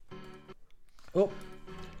Oh,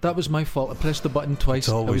 that was my fault. I pressed the button twice. It's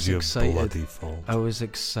always your excited. bloody fault. I was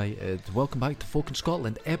excited. Welcome back to Folk in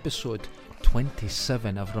Scotland, episode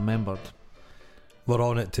 27. I've remembered. We're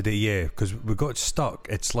on it today, yeah, because we got stuck.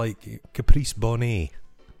 It's like Caprice Bonnet.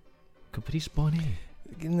 Caprice Bonnet?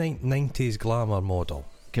 90s glamour model.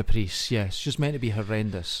 Caprice, yes. She's meant to be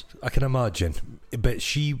horrendous. I can imagine. But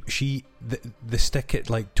the stick at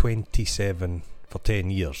like 27 for 10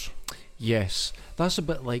 years. Yes. That's a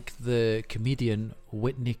bit like the comedian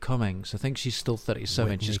Whitney Cummings. I think she's still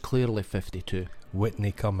 37. She's clearly 52.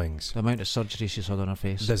 Whitney Cummings. The amount of surgery she's had on her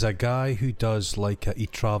face. There's a guy who does like he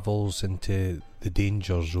travels into the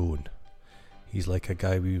danger zone. He's like a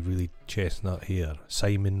guy with really chestnut hair.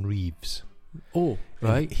 Simon Reeves. Oh,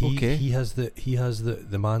 right. Okay. He has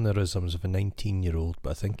the mannerisms of a 19-year-old,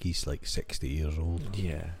 but I think he's like 60 years old.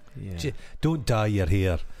 Yeah. Don't dye your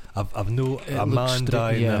hair. I've no It a looks man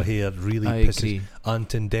dyeing their hair really I pisses. agree.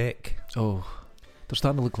 Anton Deck. Oh, they're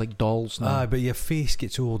starting to look like dolls now. But your face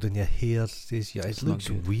gets old and your hair stays. It It's looks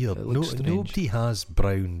not good. weird. It looks strange. Nobody has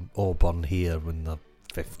brown auburn hair when they're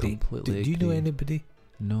 50. Completely Do you know agree. anybody?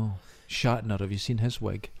 No. Shatner, have you seen his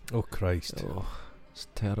wig? Oh Christ! Oh, it's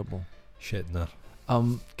terrible. Shitner.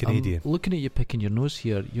 I'm Canadian. looking at you picking your nose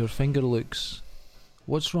here. Your finger looks...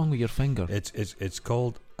 What's wrong with your finger? It's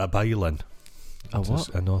called a bilin. A It's what?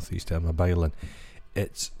 a northeast term, a bilin.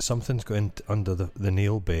 It's something's going under the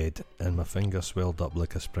nail bed, and my finger swelled up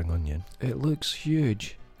like a spring onion. It looks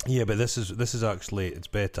huge. Yeah, but this is actually it's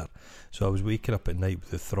better. So I was waking up at night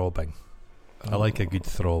with the throbbing. I like a good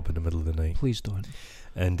throb in the middle of the night. Please don't.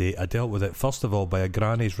 And I dealt with it first of all by a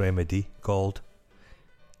granny's remedy called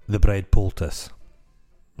the bread poultice.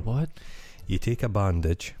 What? You take a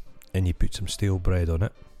bandage and you put some stale bread on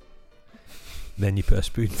it. Then you put a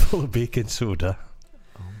spoonful of baking soda,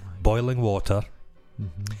 Oh my... boiling water.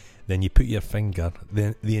 Mm-hmm. Then you put your finger,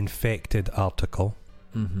 the infected article,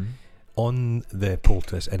 Mm-hmm. on the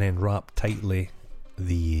poultice, and then wrap tightly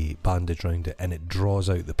the bandage around it, and it draws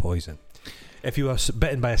out the poison. If you were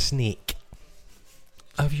bitten by a snake,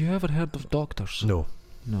 Have you ever heard of doctors? no.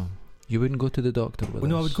 No. You wouldn't go to the doctor with Well,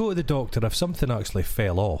 no, I us? would go to the doctor if something actually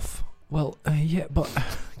fell off. Well, yeah, but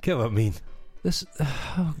Get what I mean? this...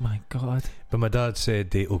 Oh my God. But my dad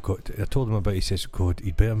said, oh God, I told him about it. He says, God,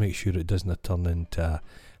 you'd better make sure it doesn't turn into,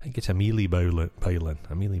 I think it's a mealy bilin.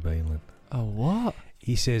 Oh, what?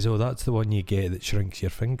 He says, oh, that's the one you get that shrinks your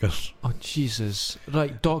fingers. Oh, Jesus.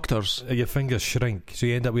 Right, doctors. Your fingers shrink, so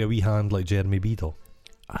you end up with a wee hand like Jeremy Beadle.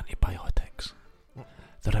 Antibiotics.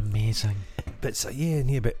 They're amazing. But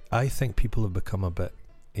but I think people have become a bit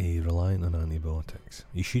reliant on antibiotics.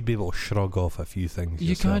 You should be able to shrug off a few things You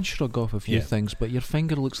yourself. can shrug off a few Yeah. things, but your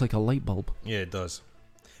finger looks like a light bulb. Yeah, it does.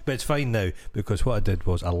 But it's fine now, because what I did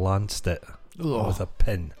was I lanced it with a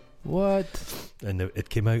pin. What? And it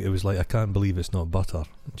came out, it was like, I can't believe it's not butter.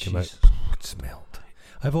 It came out, Jesus. it smelled.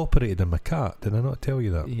 I've operated on my cat, did I not tell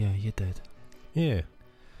you that? Yeah, you did. Yeah.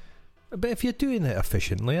 But if you're doing it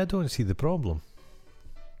efficiently, I don't see the problem.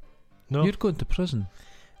 No, You're going to prison.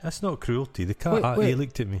 that's not cruelty. The cat, Wait. he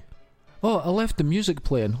looked at me. Oh, I left the music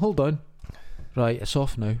playing. Hold on. Right, it's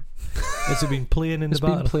off now. Has it been playing in It's the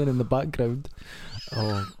been background? playing in the background.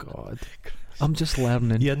 Oh, God. I'm just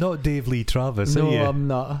learning. You're not Dave Lee Travis, no, are you? I'm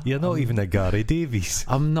not. You're not I'm, even a Gary Davies.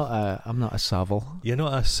 I'm not a Savile. You're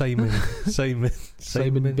not a Simon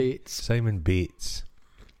Bates. Simon Bates.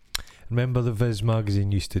 Remember the Viz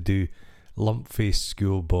magazine used to do lump-faced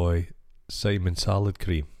schoolboy Simon Salad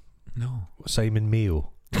Cream? No. Simon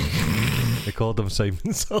Mayo. They called him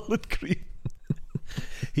Simon Salad Cream.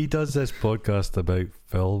 He does this podcast about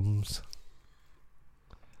films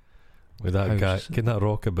with that guy. Can that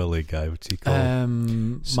rockabilly guy? What's he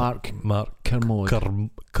called? Mark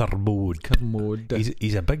Kermode. Kermode.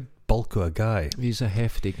 He's a big bulk of a guy. He's a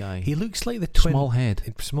hefty guy. He looks like the twin.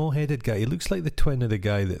 Small-headed guy. He looks like the twin of the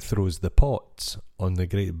guy that throws the pots on the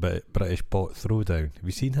Great British Pot Throwdown. Have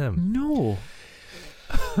you seen him? No.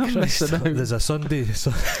 I'm missing out. There's a Sunday. I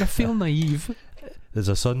feel naive. There's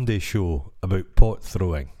a Sunday show about pot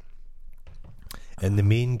throwing, and the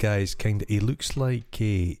main guy's he looks like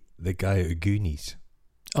the guy out of Goonies.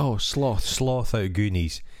 Oh, Sloth out of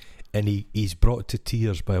Goonies, and he's brought to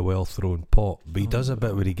tears by a well thrown pot. But he does a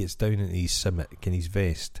bit where he gets down into his simic in his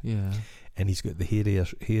vest, yeah, and he's got the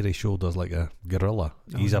hairy shoulders like a gorilla.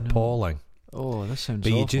 He's appalling. Oh, that sounds But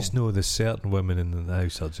awful. you just know there's certain women in the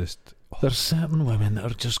house are just. There's certain women that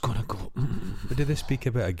are just gonna go. But do they speak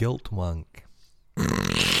about a guilt wank?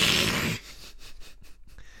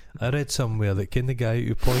 I read somewhere that the guy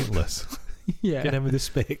who Pointless, Yeah. him with the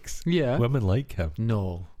specs, Yeah. women like him.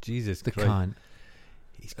 No, Jesus they Christ. can't.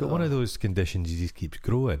 He's got one of those conditions he just keeps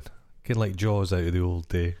growing. Kind of like Jaws out of the old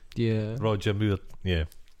day. Yeah. Roger Moore. Yeah,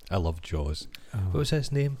 I love Jaws. What was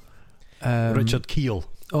his name? Um, Richard Keel.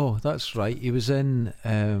 Oh, that's right. He was in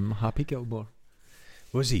Happy Gilmore.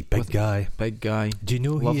 Was he? Big guy. Big guy. Do you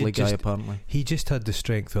know Lovely guy, apparently. he just had the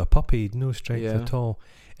strength of a puppy, no strength Yeah. at all.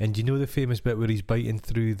 And do you know the famous bit where he's biting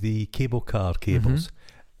through the cable car cables?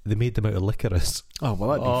 They made them out of licorice. Oh, well,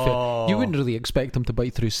 that'd be fair. You wouldn't really expect him to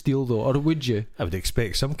bite through steel, though, or would you? I would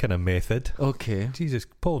expect some kind of method. Okay. Jesus,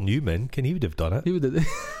 Paul Newman, he would have done it. He would have.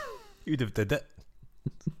 He would have did it.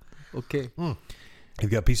 Okay. You've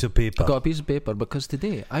got a piece of paper. I got a piece of paper because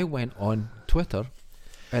today I went on Twitter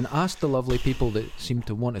and asked the lovely people that seemed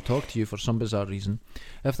to want to talk to you for some bizarre reason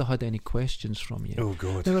if they had any questions from you. Oh,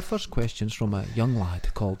 God. There were first questions from a young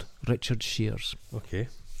lad called Richard Shears. Okay.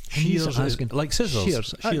 And he's Shears, asking, like scissors.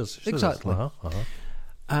 Shears. Shears. Exactly. Uh-huh.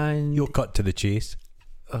 And You'll cut to the chase.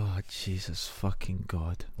 oh, Jesus fucking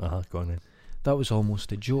God. Go on then. That was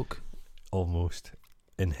almost a joke. Almost.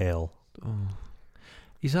 In hell. Oh.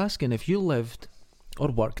 He's asking if you lived or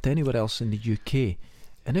worked anywhere else in the UK,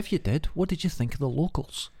 and if you did, what did you think of the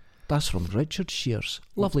locals? That's from Richard Shears.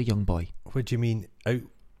 Lovely young boy. What do you mean? Out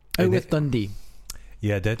with Dundee.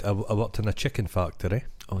 Yeah, I did. I worked in a chicken factory.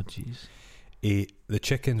 Oh, jeez. The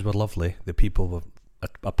chickens were lovely. The people were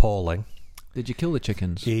appalling. Did you kill the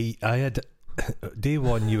chickens? I had... Day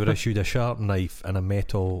one, you were issued a sharp knife and a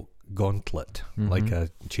metal gauntlet, like a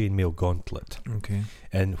chainmail gauntlet. Okay.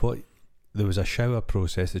 And there was a shower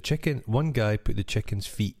process. One guy put the chicken's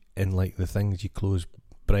feet in like the things you close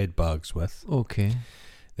bread bags with. Okay.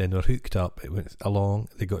 Then they were hooked up. It went along.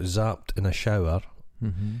 They got zapped in a shower,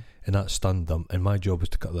 and that stunned them. And my job was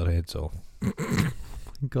to cut their heads off.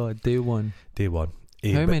 God, day one. Day one.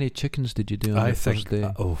 How many chickens did you do on the first day?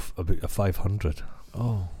 About 500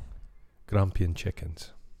 Oh. Grampian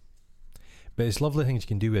chickens. But it's lovely things you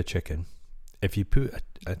can do with a chicken. If you put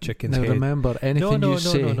a chicken's now head... remember, anything you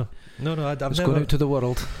say... No, I've it's never... going out to the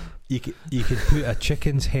world. You could put a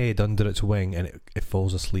chicken's head under its wing and it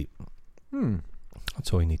falls asleep.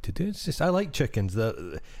 That's all you need to do. It's just, I like chickens.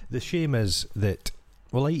 The shame is that,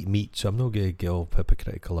 well, I eat meat, so I'm not going to get all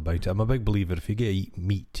hypocritical about it. I'm a big believer, if you get to eat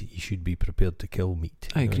meat, you should be prepared to kill meat.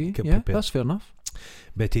 I agree, Get yeah, prepared. that's fair enough.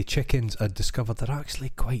 But chickens, I discovered they're actually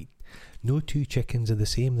quite... No two chickens are the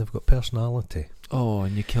same. They've got personality. Oh,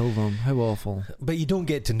 and you kill them. How awful. But you don't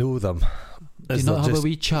get to know them. Do you not have a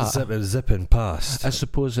wee chat? Zipping past. I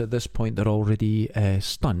suppose at this point they're already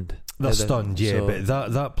stunned. They're stunned, yeah. So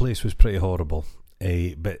but that place was pretty horrible.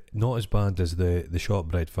 But not as bad as the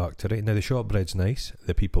shortbread factory. Now the shortbread's nice.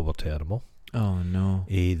 The people were terrible. Oh no.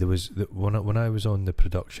 There was when I was on the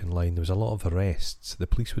production line, there was a lot of arrests. The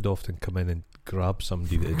police would often come in and grab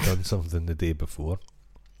somebody that had done something the day before.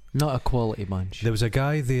 Not a quality bunch. There was a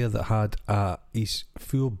guy there that had his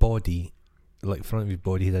full body, like front of his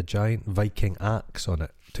body, had a giant Viking axe on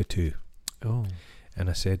it, tattoo. Oh. And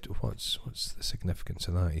I said, "What's the significance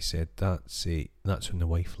of that?" He said, "That's when the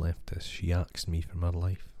wife left us. She axed me from her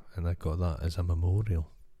life, and I got that as a memorial."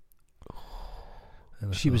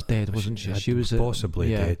 And She was dead, wasn't she? She was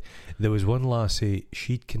possibly yeah. dead. There was one lassie.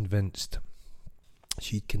 She'd convinced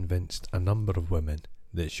a number of women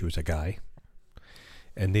that she was a guy,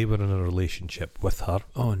 and they were in a relationship with her.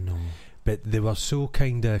 Oh no. But they were so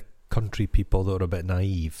kind of country people that were a bit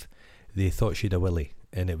naive. They thought she'd a willy,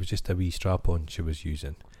 and it was just a wee strap-on she was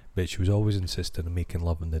using. But she was always insisting on making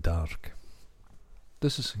love in the dark.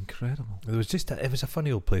 This is incredible. It was a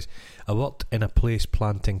funny old place. I worked in a place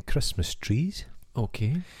planting Christmas trees.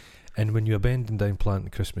 Okay. And when you were bending down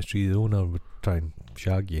planting Christmas trees, the owner would try and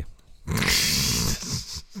shag you.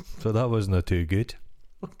 So that wasn't too good.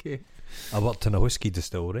 Okay. I worked in a whiskey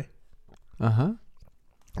distillery. Uh-huh.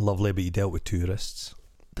 Lovely, but you dealt with tourists.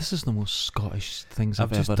 This is the most Scottish things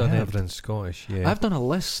I've just ever done heard. everything Scottish, yeah. I've done a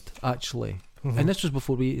list, actually. And this was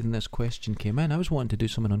before this question came in. I was wanting to do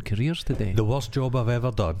something on careers today. The worst job I've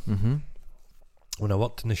ever done, when I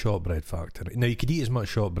worked in the shortbread factory. Now, you could eat as much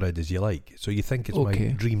shortbread as you like, so you think it's my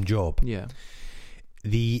dream job. Yeah.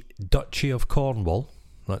 The Duchy of Cornwall,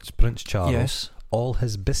 that's Prince Charles, yes. All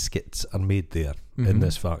his biscuits are made there in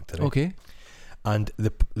this factory. Okay. And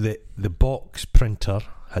the box printer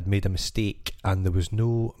had made a mistake, and there was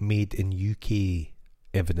no made in UK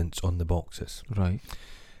evidence on the boxes. Right.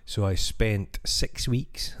 So I spent 6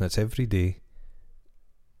 weeks, that's every day,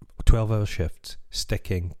 12-hour shifts,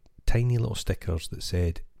 sticking tiny little stickers that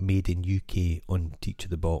said made in UK on each of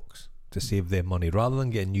the box to save them money. Rather than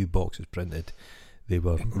getting new boxes printed, they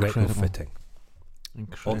were retrofitting.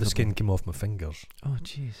 Incredible. All the skin came off my fingers. Oh,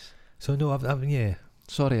 jeez. So no, I've yeah.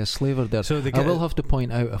 Sorry, I slavered there. So I will have to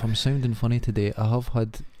point out, if I'm sounding funny today, I have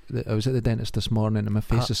had I was at the dentist this morning and my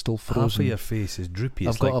face is still frozen. Half of your face is droopy.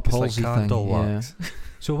 I've got a palsy like candle thing. wax. Yeah.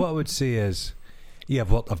 So what I would say is, yeah,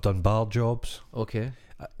 I've done bar jobs. Okay.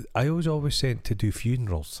 I was always sent to do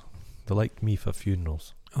funerals. They liked me for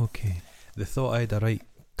funerals. Okay. They thought I had a right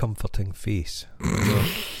comforting face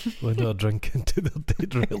when they were drinking to their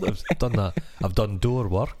dead relatives. I've done that. I've done door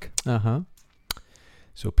work. Uh-huh.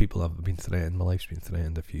 So people have been threatened. My life's been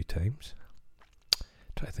threatened a few times.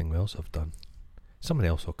 Try to think what else I've done. Somebody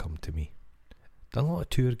else will come to me. Done a lot of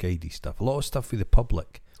tour guidey stuff. A lot of stuff with the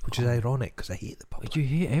public, which is ironic because I hate the public. You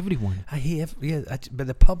hate everyone. I hate but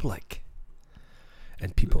the public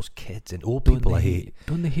and people's kids and old people. I hate.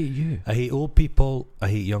 Don't they hate you? I hate old people. I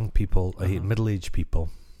hate young people. I hate middle-aged people.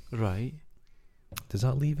 Right. Does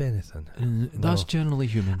that leave anything? That's No. generally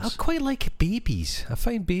humans. I quite like babies. I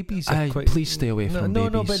find babies are quite... Please stay away from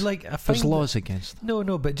babies. No, but like I find there's laws against. No,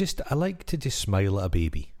 but just I like to just smile at a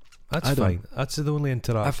baby. That's I don't. fine. That's the only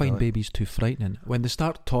interaction. I find like. babies too frightening. When they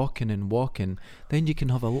start talking and walking, then you can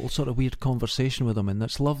have a little sort of weird conversation with them, and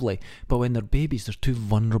that's lovely. But when they're babies, they're too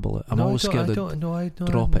vulnerable. I'm always scared to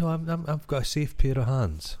drop it. I've got a safe pair of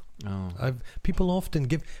hands. Oh. People often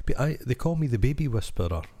give. They call me the baby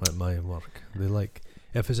whisperer at my work. They like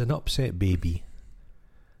if there's an upset baby.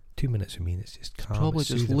 2 minutes with me, and it's just calm. Probably it's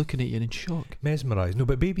just soothing. looking at you in shock. Mesmerised. No,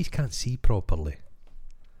 but babies can't see properly.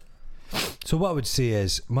 So what I would say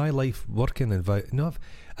is my life working in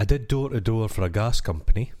I did door to door for a gas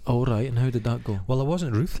company. All right, and how did that go? Well, I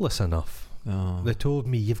wasn't ruthless enough. Oh. They told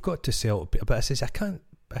me you've got to sell, but I says I can't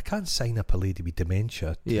sign up a lady with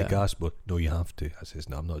dementia to the gas board. No, you have to. I says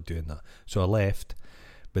no, I'm not doing that. So I left,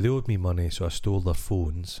 but they owed me money, so I stole their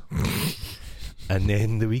phones. And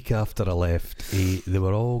then the week after I left, they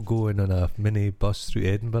were all going on a mini bus through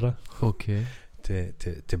Edinburgh. Okay.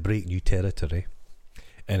 To break new territory.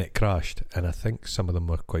 And it crashed, and I think some of them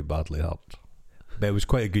were quite badly hurt. But it was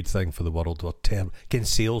quite a good thing for the world. Were terrible. Again,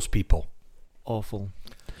 salespeople. Awful.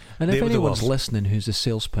 And They if were the anyone's worst. listening who's a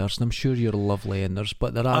salesperson, I'm sure you're lovely, and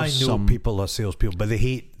but there are I know some people are salespeople, but they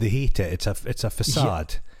hate it. It's a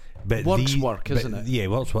facade. But works work, isn't it? Yeah,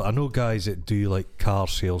 works work. I know guys that do like car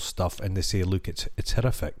sales stuff, and they say, "Look, it's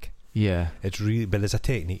horrific. Yeah. It's really." But there's a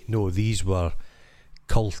technique. No, these were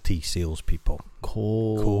culty salespeople.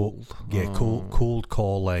 Cold. Cold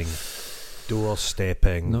calling, door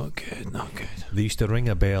stepping. Not good. They used to ring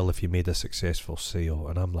a bell if you made a successful sale,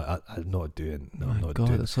 and I'm like, I'm not doing. No, I'm My not God,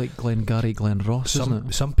 doing. it's like Glengarry Glen Ross, isn't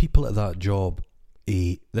it? Some people at that job,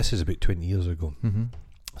 this is about 20 years ago. Mm-hmm.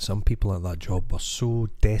 Some people at that job were so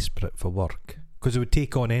desperate for work because they would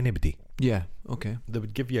take on anybody. Yeah. Okay. They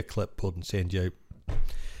would give you a clipboard and send you out.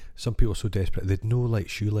 Some people were so desperate they'd no like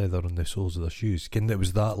shoe leather on the soles of their shoes. Again, it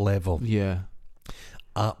was that level. Yeah.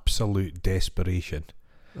 Absolute desperation.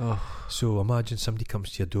 Oh. So imagine somebody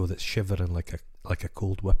comes to your door that's shivering like a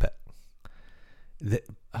cold whippet.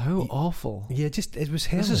 How awful. Yeah, it was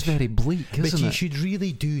hellish. This is very bleak, isn't But it? you should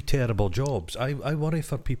really do terrible jobs. I worry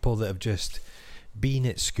for people that have just been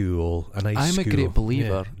at school, a nice I'm school. a great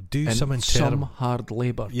believer do in something some terrible. hard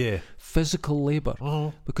labour. Yeah. Physical labour.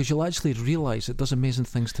 Because you'll actually realise it does amazing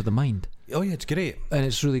things to the mind. Oh yeah, it's great. And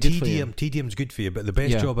it's really good for you. Tedium's good for you, but the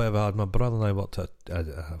best job I ever had, my brother and I worked at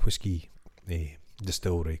a whiskey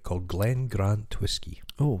distillery called Glen Grant Whiskey.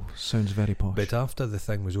 Oh, sounds very posh. But after the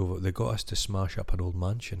thing was over, they got us to smash up an old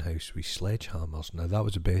mansion house with sledgehammers. Now that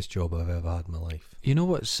was the best job I've ever had in my life. You know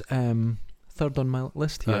what's third on my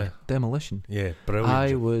list here? Aye. Demolition. Yeah, brilliant.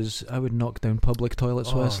 I would knock down public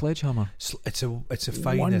toilets with a sledgehammer. It's a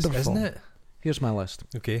finest, Wonderful. isn't it? Here's my list.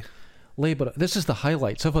 Okay. Labourer. This is the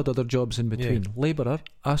highlights. I've had other jobs in between. Yeah. Labourer,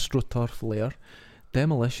 astroturf layer,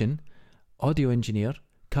 demolition, audio engineer,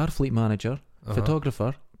 car fleet manager,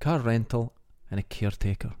 photographer, car rental, and a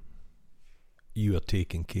caretaker. You are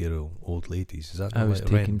taking care of old ladies. Is that I was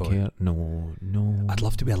like a rent taking boy? care. No. I'd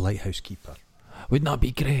love to be a lighthouse keeper. Wouldn't that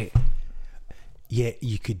be great? Yeah,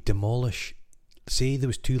 you could demolish. Say there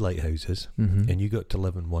was 2 lighthouses, and you got to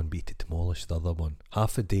live in one, but you had to demolish the other one.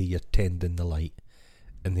 Half a day you're tending the light,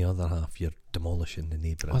 and the other half you're demolishing the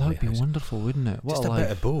neighbouring Oh, that would be lighthouse. wonderful, wouldn't it? What Just a a life.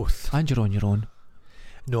 bit of both. And you're on your own.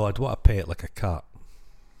 No, I'd want a pet like a cat.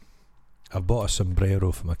 I've bought a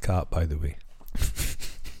sombrero for my cat, by the way.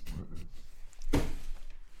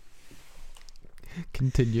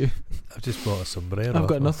 Continue. I've just bought a sombrero. I've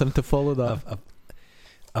got nothing to follow that.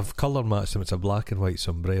 I've colour matched him. It's a black and white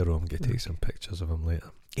sombrero. I'm going to take some pictures of him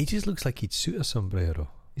later. He just looks like he'd suit a sombrero.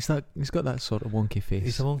 He's got that sort of wonky face.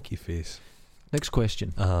 He's a wonky face. Next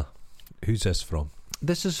question. Who's this from?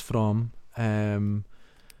 This is from Perth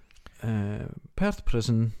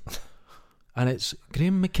Prison, and it's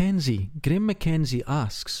Graham Mackenzie. Graham Mackenzie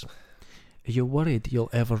asks, "Are you worried you'll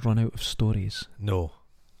ever run out of stories?" No.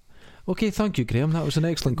 Okay, thank you, Graham. That was an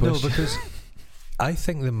excellent question. No, because I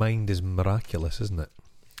think the mind is miraculous, isn't it?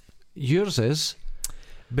 Yours is,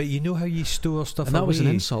 But you know how you store stuff and that away? was an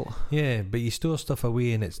insult. Yeah, but you store stuff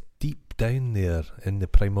away and it's deep down there in the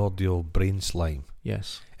primordial brain slime.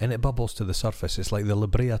 Yes. And it bubbles to the surface. It's like the La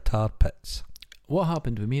Brea tar pits. What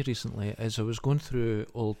happened with me recently is I was going through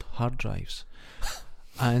old hard drives,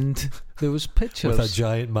 and there was pictures With a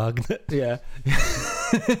giant magnet. Yeah.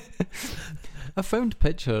 I found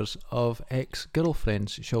pictures of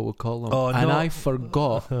ex-girlfriends, shall we call them, and I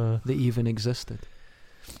forgot they even existed.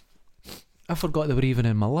 I forgot they were even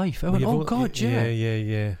in my life. I went, oh God, yeah.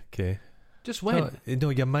 Yeah, okay. Just went. No,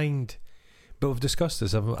 your mind... But we've discussed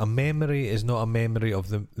this. A memory is not a memory of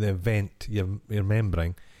the event you're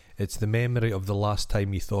remembering. It's the memory of the last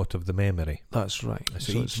time you thought of the memory. That's right. So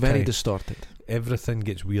So each it's very time- distorted. Everything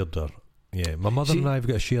gets weirder. Yeah, my mother See- and I have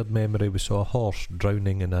got a shared memory. We saw a horse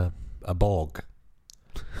drowning in a bog.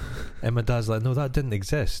 And my dad's like, no, that didn't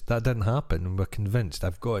exist. That didn't happen. And we're convinced.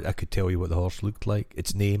 I could tell you what the horse looked like.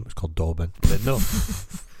 Its name was called Dobbin. But no.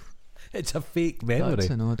 It's a fake memory. That's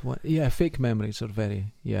an odd one. Yeah, fake memories are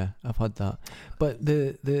very... Yeah, I've had that. But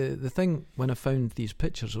the thing, when I found these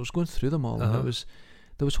pictures, I was going through them all, and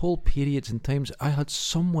there was whole periods and times I had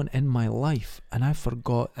someone in my life, and I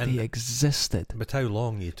forgot And- they existed. But how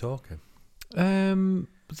long are you talking?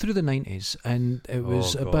 Through the 90s, and it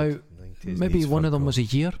was Oh, God. about... 90s Maybe needs one of them forgot. was a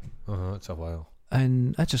year, It's a while.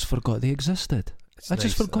 and I just forgot they existed. It's I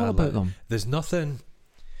just nice. forgot I about like- them. There's nothing...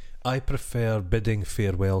 I prefer bidding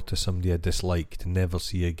farewell to somebody I dislike to never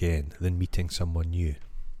see again than meeting someone new.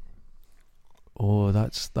 Oh,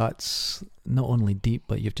 that's not only deep,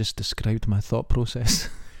 but you've just described my thought process.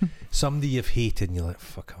 Somebody you've hated and you're like,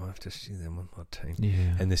 fuck, I'll have to see them one more time.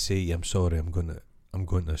 Yeah. And they say, I'm sorry, I'm going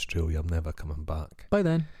to Australia, I'm never coming back. By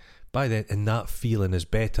then. And that feeling is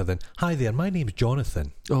better than, hi there, my name's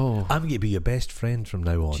Jonathan. Oh, I'm going to be your best friend from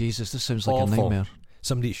now on. Jesus, this sounds like Awful. a nightmare.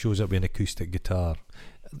 Somebody shows up with an acoustic guitar.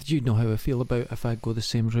 Do you know how I feel about if I go the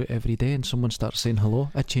same route every day and someone starts saying hello?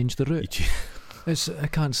 I change the route. I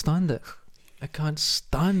can't stand it. I can't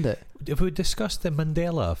stand it. Have we discussed the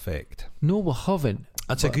Mandela effect? No, we haven't.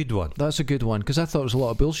 That's a good one. That's a good one, because I thought it was a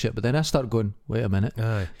lot of bullshit, but then I start going, wait a minute.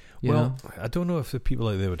 Aye. You Well, know? I don't know if the people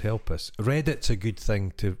out there would help us. Reddit's a good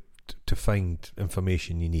thing to find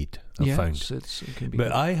information you need. I've found. It can be But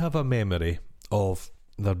good. I have a memory of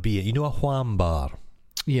there being, you know, a wham bar.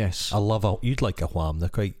 Yes. I love you'd like a wham. They're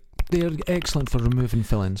quite, They're excellent for removing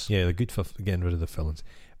fillings. yeah, they're good for getting rid of the fillings.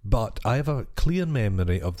 But I have a clear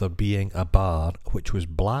memory of there being a bar which was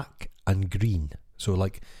black and green. So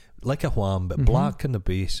like a wham, but Mhm. black on the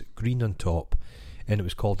base, green on top, and it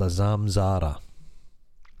was called a Zamzara.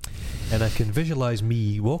 And I can visualise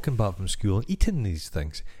me walking back from school and eating these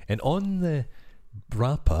things. And on the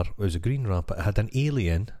wrapper, it was a green wrapper, it had an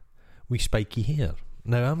alien with spiky hair.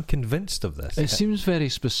 Now I'm convinced of this. It seems very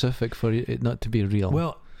specific for it not to be real.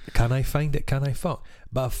 Well, can I find it? Can I fuck?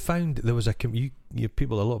 But I've found there was a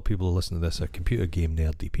people. A lot of people who listen to this are computer game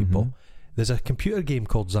nerdy people. Mhm. There's a computer game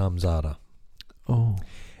called Zamzara, Oh.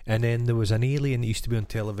 and then there was an alien that used to be on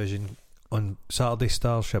television on Saturday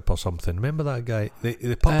Starship or something. Remember that guy,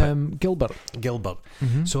 the puppet Gilbert. Gilbert?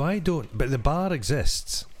 Mhm. So I don't. But the bar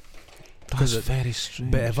exists. That's it- very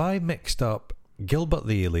strange. But if I mixed up Gilbert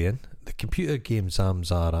the alien, the computer game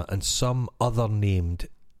Zamzara, and some other named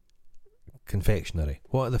confectionery,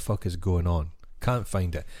 what the fuck is going on? Can't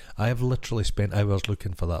find it. I have literally spent hours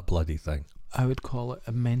looking for that bloody thing. I would call it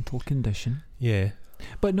a mental condition. Yeah,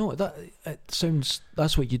 But no,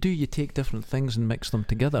 that's what you do. You take different things and mix them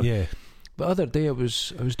together. yeah. The other day I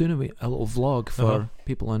was doing a little vlog for Uh-huh.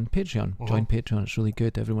 people on Patreon. Uh-huh. Join Patreon, it's really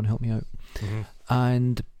good. Everyone help me out. Mm-hmm.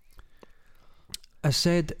 And I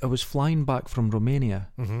said I was flying back from Romania,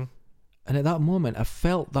 Mm-hmm. and at that moment I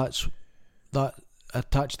felt that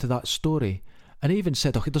attached to that story, and I even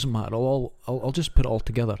said, "Okay, it doesn't matter. I'll just put it all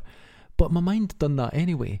together." But my mind done that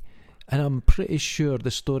anyway, and I'm pretty sure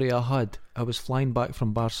the story I had, I was flying back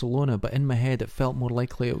from Barcelona, but in my head it felt more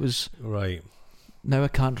likely it was. Right. Now I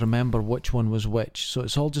can't remember which one was which, so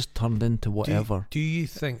it's all just turned into whatever. Do you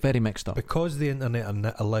think Very mixed up. because the internet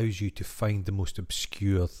allows you to find the most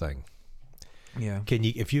obscure thing? Yeah. Can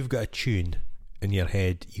you, if you've got a tune in your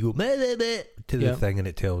head, you go meh, meh, meh, to the Yeah. thing and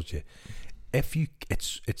it tells you. If you,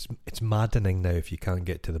 it's maddening now if you can't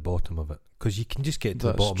get to the bottom of it, because you can just get to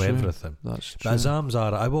the That's bottom true. of everything. That's true. But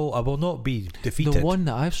Zamzara, I will not be defeated. The one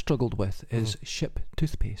that I've struggled with is Ship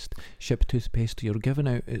toothpaste. Ship toothpaste you're giving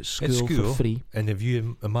out at school for free, And have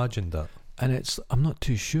you imagined that? and I'm not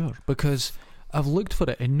too sure because I've looked for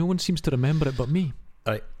it and no one seems to remember it but me.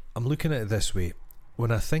 I'm looking at it this way.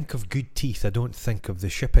 When I think of good teeth, I don't think of the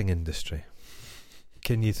shipping industry.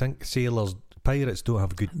 can you think pirates don't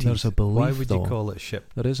have good teeth? There's a belief, Why would though, you call it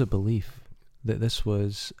ship? There is a belief that this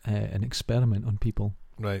was an experiment on people.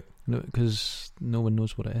 Right. Because no one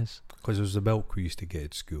knows what it is. Because it was the milk we used to get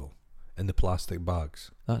at school in the plastic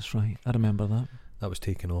bags. That's right. I remember that. That was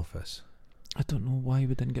taken off us. I don't know why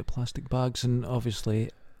we didn't get plastic bags, and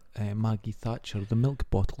obviously Maggie Thatcher, the milk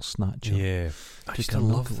bottle snatcher. Yeah. I used Just to a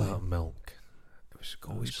milk love away. that milk. It was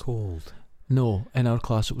always cold. No, in our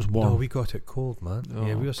class it was warm. No, we got it cold, man.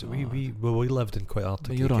 Yeah, we lived in quite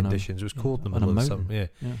Arctic you're on conditions. It was cold in the on a middle of mountain. summer.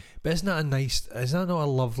 Yeah. But is that not a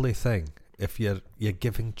lovely thing? If you're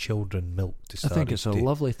giving children milk to I start think it's a each day?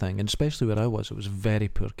 lovely thing, and especially where I was, it was very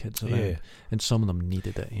poor kids around, Yeah. and some of them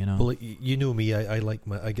needed it. You know. Well, you know me.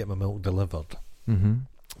 I get my milk delivered. Mm-hmm.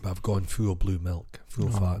 But I've gone full blue milk, full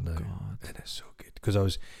fat now, God. and it's so good. Because I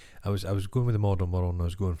was going with the modern world, and I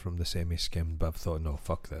was going from the semi-skimmed, but I've thought, no,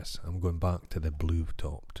 fuck this. I'm going back to the blue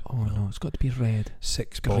topped. Oh no, it's got to be red.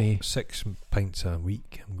 6 grey. 6 pints a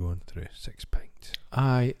week. I'm going through 6 pints.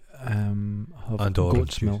 I have And orange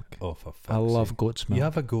goat's juice. milk. Oh, for fuck's I love sake. goat's milk. You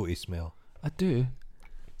have a goaty smell. I do.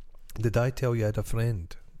 Did I tell you I had a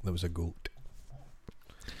friend that was a goat?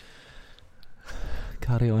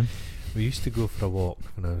 Carry on. We used to go for a walk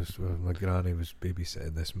when my granny was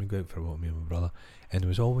babysitting this, and we go out for a walk, me and my brother, and there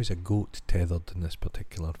was always a goat tethered in this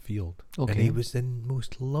particular field. Okay. And he was the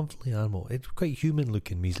most lovely animal. It was quite human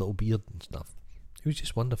looking, with his little beard and stuff. He was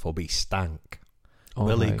just wonderful, but he stank. Oh,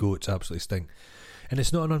 Willy right. goats absolutely stink. And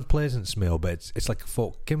it's not an unpleasant smell, but it's like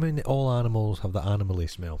all animals have the animally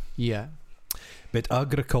smell. Yeah. But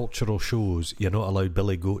agricultural shows, you're not allowed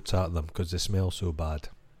billy goats at them because they smell so bad.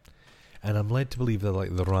 And I'm led to believe they're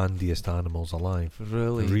like the randiest animals alive.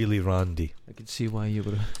 Really. Really randy. I could see why you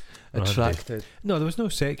were Randy. attracted. No, there was no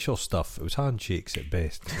sexual stuff. It was handshakes at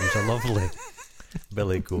best. It was a lovely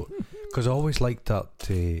billy goat. Because I always liked that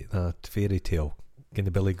fairy tale, kind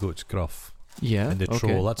of Billy Goat's Gruff. Yeah. And the okay.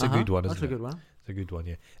 troll. That's a good one, isn't That's a it? good one. It's a good one,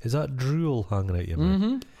 yeah. Is that drool hanging out your mouth?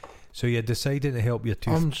 Mm-hmm. So you're deciding to help your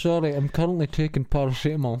tooth. I'm sorry, I'm currently taking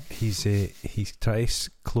paracetamol. He's trying to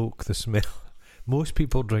cloak the smell. Most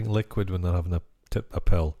people drink liquid when they're having a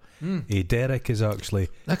pill. Derek is actually...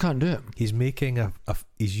 I can't do it. He's making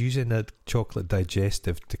he's using a chocolate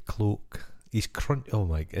digestive to cloak. He's oh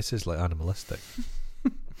my... This is like animalistic.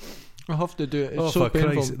 I have to do it. It's Oh, so for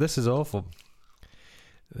painful. Christ, this is awful.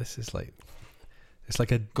 This is like... It's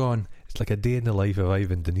like a Gone. It's like a day in the life of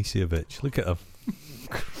Ivan Denisovich. Look at him.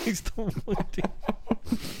 Christ almighty.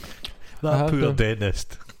 That poor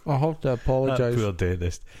dentist. I have to That apologise. poor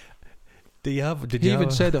dentist. Did He you even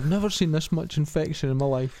have said, I've never seen this much infection in my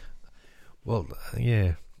life. Well,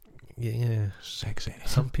 yeah. Sexy.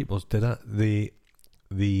 Some people did that.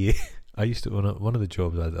 I used to one of the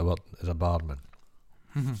jobs I worked as a barman,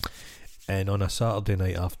 and on a Saturday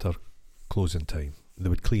night after closing time, they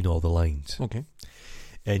would clean all the lines, Okay.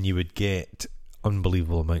 and you would get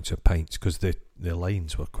unbelievable amounts of pints because the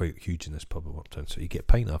lines were quite huge in this pub I worked in. So you get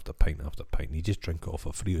pint after pint after pint, and you just drink it off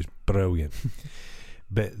for free. It was brilliant.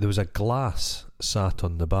 But there was a glass sat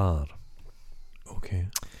on the bar, Okay.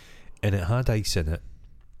 and it had ice in it,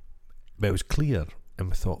 but it was clear. And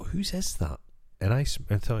we thought, whose is that? And I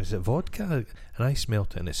thought, is it vodka? And I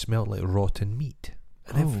smelt it, and it smelled like rotten meat.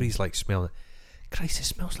 And everybody's like smelling, Christ, it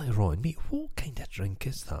smells like rotten meat. What kind of drink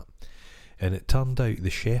is that? And it turned out the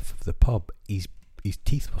chef of the pub, his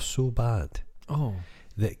teeth were so bad Oh.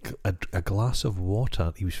 that a glass of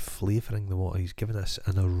water, he was flavouring the water. He's giving us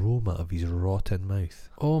an aroma of his rotten mouth.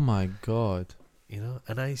 Oh my God. You know,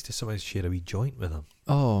 and I used to sometimes share a wee joint with him.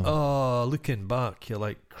 Oh. Oh, looking back, you're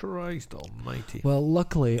like, Christ almighty. Well,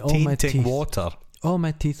 luckily, all my Tainting teeth. water. All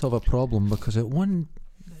my teeth have a problem because at one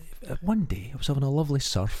day I was having a lovely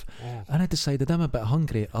surf, and I decided I'm a bit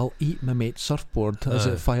hungry. I'll eat my mate's surfboard as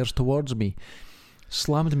it fires towards me.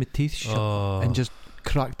 Slammed my teeth shut and just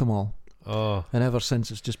cracked them all. Oh, And ever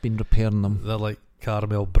since, it's just been repairing them. they're like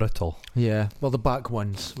caramel brittle. Yeah. Well, the back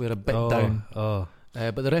ones were a bit down,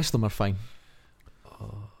 but the rest of them are fine.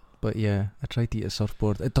 But yeah, I tried to eat a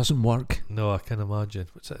surfboard. It doesn't work. No, I can imagine.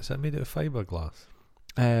 What's that? Is that made out of fiberglass?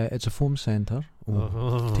 It's a foam centre.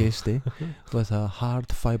 Oh, tasty. With a hard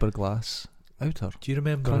fiberglass outer. Do you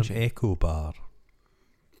remember Crunchy. an Echo bar?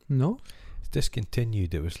 No? It's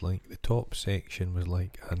discontinued. It was like the top section was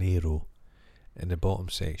like an arrow, and the bottom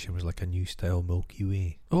section was like a new style Milky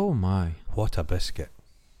Way. Oh my. What a biscuit!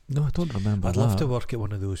 No, I don't remember I'd that. love to work at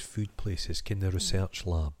one of those food places, kind of research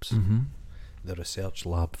labs. Mm-hmm. The research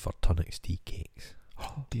lab for Tunnock's tea cakes.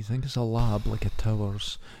 Do you think it's a lab like a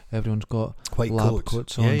Towers? Everyone's got White lab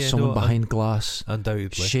coats on. Someone behind glass,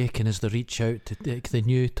 undoubtedly shaking as they reach out to take the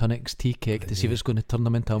new Tunnix tea cake to see if it's going to turn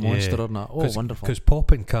them into a monster or not. Oh, wonderful! Because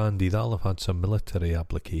popping candy, that'll have had some military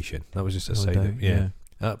application. That was just a side. doubt, yeah.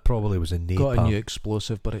 That probably was a napalm. Got a new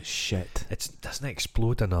explosive, but it's shit. It doesn't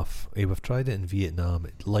explode enough. We've tried it in Vietnam.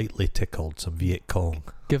 It lightly tickled some Viet Cong.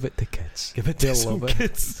 Give it to kids. Give it to They'll some love it.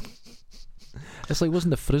 kids. It's like,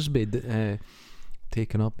 wasn't the frisbee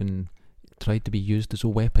taken up and tried to be used as a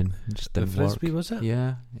weapon? It just The didn't frisbee, work. was it?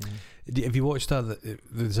 Yeah. Have you watched that?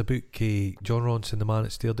 There's a book, John Ronson, The Man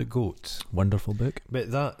That Stared at Goats. Wonderful book.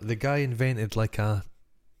 But the guy invented like a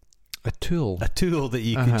tool. A tool that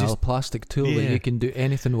you can a just... plastic tool that you can do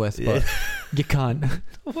anything with, but you can't.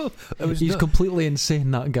 Well, He's completely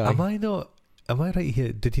insane, that guy. Am I right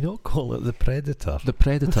here? Did he not call it the Predator? The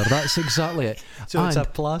Predator, that's exactly it. So it's a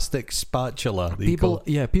plastic spatula.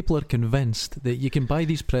 That people are convinced that you can buy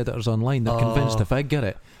these Predators online. They're convinced if I get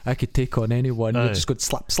it, I could take on anyone. You just go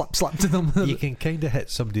slap, slap, slap to them. You can kind of hit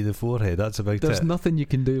somebody in the forehead. That's about it. There's nothing you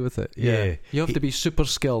can do with it. Yeah. You have to be super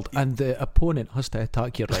skilled, and the opponent has to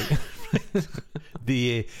attack you right.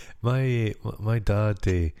 My dad,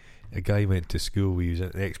 a guy went to school. He was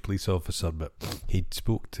an ex-police officer, but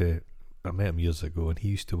I met him years ago, and he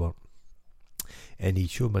used to work. And he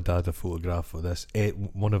showed my dad a photograph of this,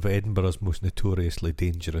 one of Edinburgh's most notoriously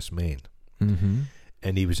dangerous men. Mm-hmm.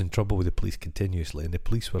 And he was in trouble with the police continuously, and the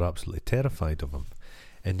police were absolutely terrified of him.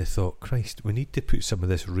 And they thought, Christ, we need to put some of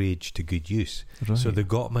this rage to good use. Right. So they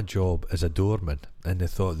got him a job as a doorman, and they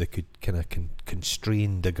thought they could kind of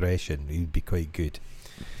constrain aggression. He'd be quite good.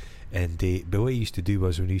 And but what he used to do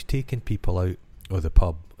was, when he was taking people out of the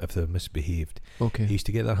pub, if they misbehaved, he used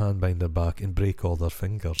to get their hand behind their back and break all their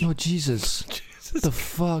fingers. Oh, Jesus. What the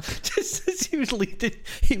fuck? Just as he was leading,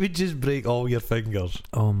 he would just break all your fingers.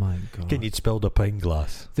 Oh my God. You'd spilled a pint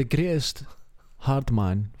glass. The greatest hard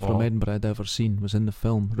man from Edinburgh I'd ever seen was in the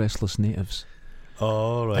film Restless Natives.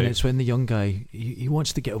 Oh, right. And it's when the young guy, he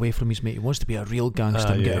wants to get away from his mate. He wants to be a real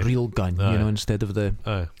gangster and get a real gun, instead of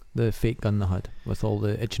the fake gun they had with all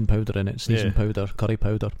the itching powder in it, sneezing powder, curry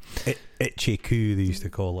powder. Itchy coo, they used to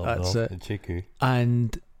call it. That's it. Itchy coo.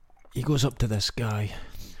 And he goes up to this guy.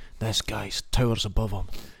 This guy towers above him.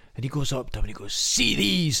 And he goes up to him and he goes, "See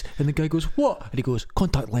these?" And the guy goes, "What?" And he goes,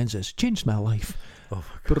 "Contact lenses. Changed my life." Oh,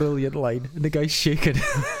 brilliant line. And the guy's shaking.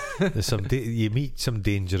 You meet some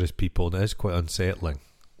dangerous people, and it is quite unsettling.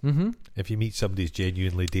 Mm-hmm. If you meet somebody who's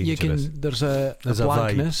genuinely dangerous, there's a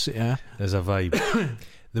blankness. Vibe. Yeah, there's a vibe.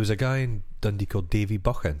 There was a guy in Dundee called Davy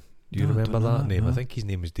Buchan. Do you remember that name? No. I think his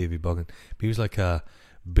name was Davy Buchan. But he was like a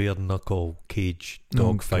bare knuckle cage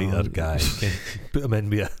dog fighter guy. Put him in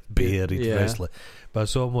with a bear, he'd wrestle it. But I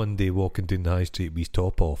saw him one day walking down the high street with his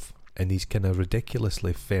top off and these kind of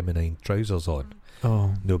ridiculously feminine trousers on.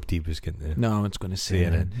 Oh, nobody was going to. No one's going to say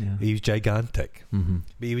it. Yeah. He was gigantic, mm-hmm.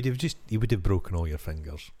 but he would have broken all your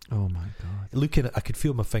fingers. Oh my God! Looking at, I could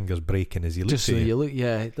feel my fingers breaking as he looked. Just so you look,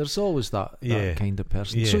 there's always that kind of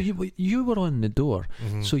person. Yeah. So you were on the door,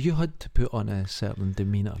 mm-hmm. so you had to put on a certain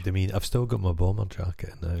demeanour. I've still got my bomber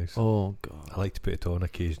jacket in the house. Oh God! I like to put it on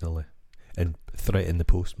occasionally and threaten the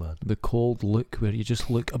postman. The cold look where you just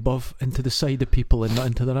look above into the side of people and not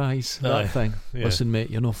into their eyes. That thing. Yeah. Listen, mate,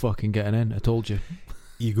 you're not fucking getting in. I told you.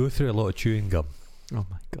 You go through a lot of chewing gum. Oh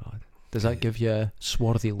my God! Does that give you a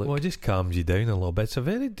swarthy look? Well, it just calms you down a little bit.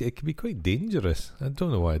 It can be quite dangerous. I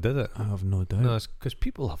don't know why I did it. I have no doubt. No, it's because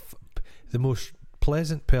people have the most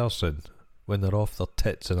pleasant person when they're off their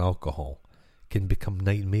tits and alcohol can become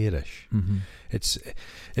nightmarish. Mm-hmm.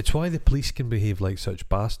 It's why the police can behave like such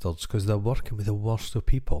bastards, because they're working with the worst of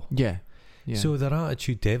people. Yeah. So their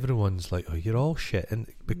attitude to everyone's like, "Oh, you're all shit," and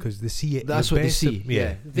because they see it. That's what they see.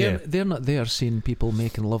 They're not there seeing people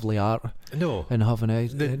making lovely art. No, and having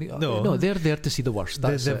no. They're there to see the worst.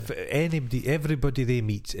 That's everybody they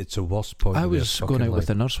meet, it's the worst point. I was going out with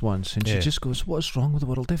a nurse once, and she just goes, "What's wrong with the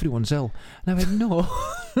world? Everyone's ill." And I went, "No,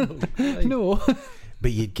 no."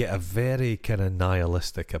 But you'd get a very kind of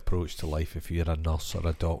nihilistic approach to life if you're a nurse or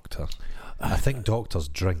a doctor. I think doctors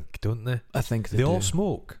drink, don't they? I think they all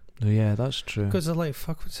smoke. Yeah, that's true. Because they're like,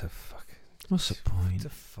 fuck, what's the fuck? What's the point? What the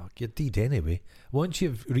fuck? You're dead anyway. Once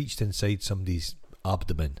you've reached inside somebody's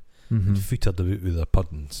abdomen mm-hmm. and footed them out with their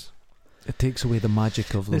puddings, it takes away the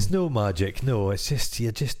magic of them. There's no magic, no. It's just,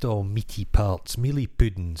 you're just all meaty parts, mealy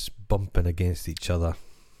puddings bumping against each other.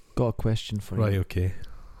 Got a question for you. Right, okay.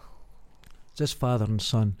 It's this father and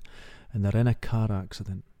son, and they're in a car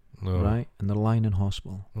accident, right? And they're lying in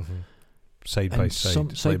hospital. Mm-hmm. Side by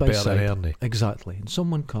side, side like by Bert side, and Ernie. Exactly. And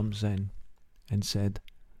someone comes in and said,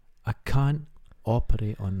 "I can't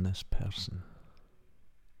operate on this person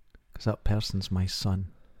because that person's my son.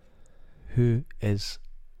 Who is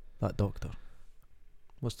that doctor?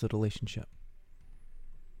 What's the relationship?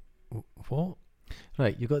 What?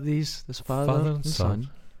 Right, you got this father and son.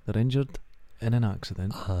 They're injured in an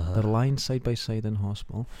accident. They're lying side by side in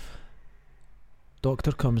hospital.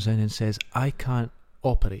 Doctor comes in and says, I can't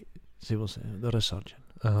operate. See, they're a surgeon.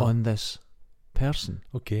 On this person.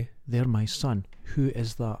 Okay. They're my son. Who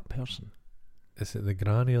is that person? Is it the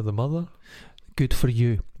granny or the mother? Good for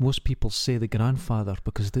you. Most people say the grandfather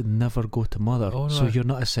because they never go to mother. Oh, no. So you're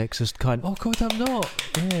not a sexist cunt. Oh God, I'm not.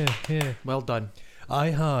 Yeah. Well done.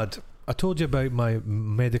 I told you about my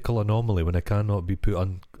medical anomaly when I can't be put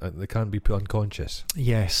unconscious.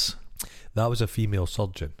 Yes. That was a female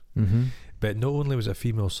surgeon. Mm-hmm. But not only was it a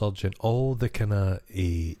female surgeon, all the kind of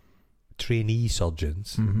trainee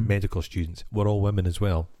surgeons, medical students, were all women as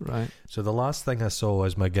well. Right. So the last thing I saw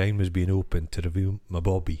as my gown was being opened to reveal my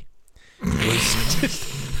bobby was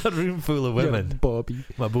just a room full of women. Yeah, Bobby.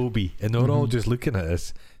 My bobby. And they were all just looking at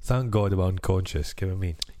us. Thank God I'm unconscious. You know what I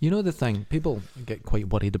mean? You know the thing, people get quite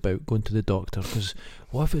worried about going to the doctor because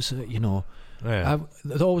what if it's, Yeah.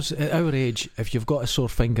 always at our age, if you've got a sore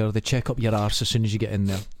finger, they check up your arse as soon as you get in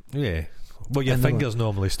there. Yeah. Well, your finger's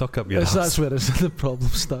normally stuck up your ass. That's where the problem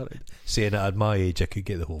started. Saying that at my age, I could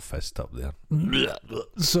get the whole fist up there.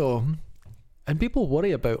 So, and people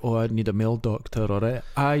worry about, I need a male doctor, or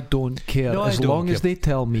I don't care. No, as long as they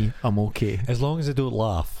tell me I'm okay. As long as they don't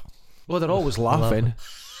laugh. Well, they're always laughing.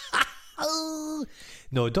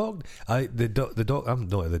 No, I'm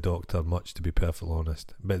not the doctor much, to be perfectly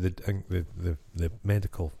honest. But the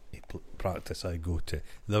medical practice I go to,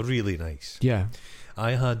 they're really nice. Yeah.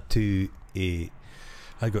 I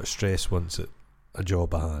got stressed once at a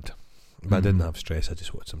job I had, but I didn't have stress. I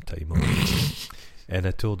just wanted some time off. And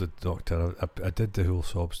I told the doctor, I did the whole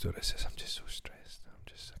sob story. I says, I'm just so stressed. I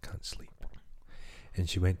can't sleep. And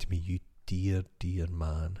she went to me, you dear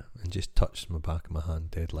man, and just touched my back of my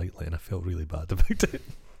hand dead lightly, and I felt really bad about it.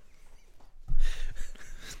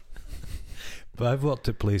 But I've worked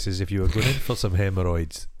at places, if you were going in for some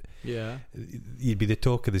hemorrhoids, yeah, you'd be the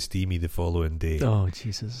talk of the steamy the following day. Oh,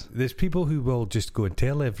 Jesus. There's people who will just go and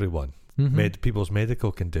tell everyone people's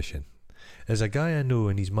medical condition. There's a guy I know,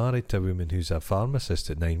 and he's married to a woman who's a pharmacist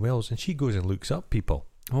at Nine Wells, and she goes and looks up people.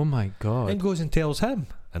 Oh my God. And goes and tells him.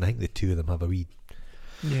 And I think the two of them have a wee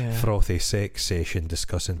frothy sex session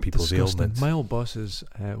discussing people's ailments. My old boss's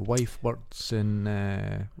wife volunteers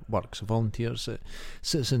at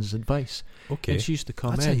Citizens Advice. Okay. And she used to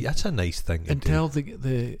come that's a nice thing to and do. tell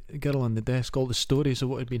the girl on the desk all the stories of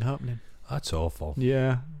what had been happening. That's awful.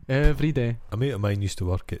 Yeah, every day. A mate of mine used to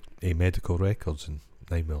work at Medical Records in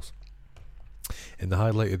Nine Wells. And the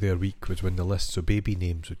highlight of their week was when the lists of baby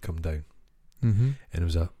names would come down. And it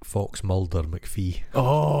was a Fox Mulder McPhee.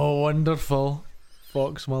 Oh, wonderful.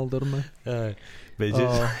 Fox Mulder, man. But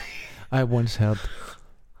I once heard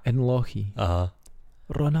in Lochie.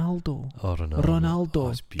 Ronaldo. Oh, Ronaldo.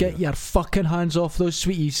 Oh, get your fucking hands off those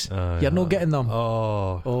sweeties. You're not getting them.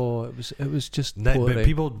 It was just but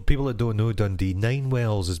people that don't know Dundee, Nine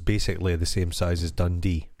Wells is basically the same size as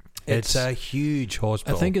Dundee. It's a huge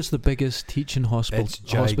hospital. I think it's the biggest teaching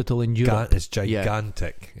hospital in Europe. It's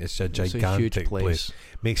gigantic. Yeah. It's a gigantic place.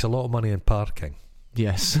 Makes a lot of money in parking.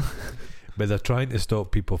 Yes. But they're trying to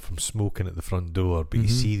stop people from smoking at the front door. But you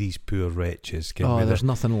see these poor wretches. There's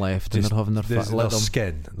nothing left, and they're having their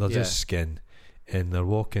skin. They're just skin, and they're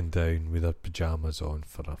walking down with their pajamas on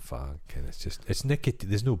for a fag, and it's nicotine.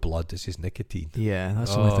 There's no blood. It's just nicotine. Yeah,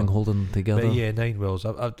 that's the only thing holding them together. But yeah, Nine Wells.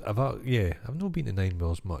 I've not been to Nine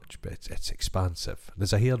Wells much, but it's expansive.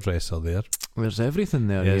 There's a hairdresser there. There's everything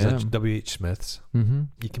there. There's a W.H. Smith's. You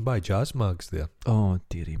can buy jazz mags there. Oh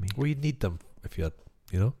dearie me. Well, you'd need them if you're.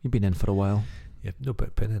 You've been in for a while. Yeah, no,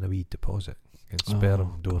 but put in a wee deposit and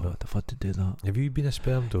sperm donor. God, I've had to do that. Have you been a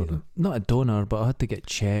sperm donor? Not a donor, but I had to get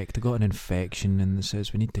checked. I got an infection, and it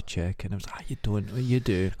says we need to check. And I was like, you don't, well, you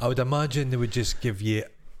do. I would imagine they would just give you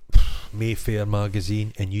Mayfair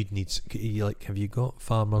magazine, and you'd need have you got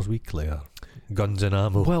Farmers Weekly or Guns and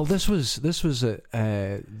Ammo? Well, this was at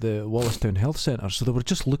the Wallistown Health Centre, so they were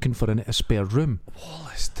just looking for a spare room.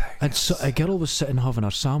 Wallistown. And so a girl was sitting having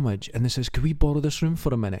her sandwich, and they says, "Can we borrow this room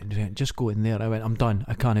for a minute?" And went, just go in there. I went, "I'm done.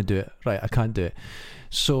 I can't do it. Right, I can't do it."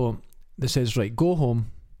 So they says, "Right, go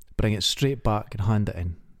home, bring it straight back, and hand it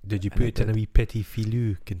in." Did you put it in a wee petit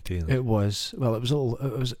filou container? It was a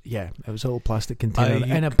little plastic container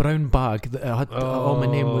in a brown bag that I had all my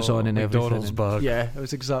name was on and McDonald's everything. Bag. Yeah, it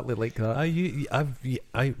was exactly like that.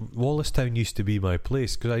 Wallistown used to be my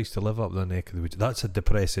place because I used to live up the neck of the woods. That's a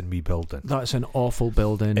depressing wee building. That's an awful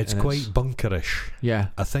building. It's quite bunkerish. Yeah,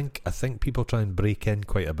 I think people try and break in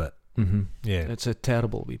quite a bit. Mm-hmm. Yeah. It's a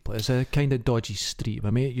terrible wee place. It's a kind of dodgy street. My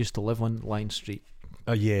mate used to live on Line Street.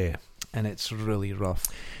 Yeah. And it's really rough.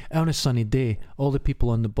 On a sunny day, all the people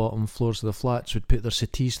on the bottom floors of the flats would put their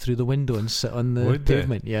settees through the window and sit on the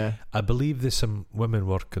pavement. Yeah. I believe there's some women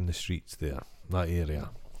work on the streets there, that area.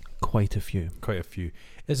 Quite a few. Quite a few.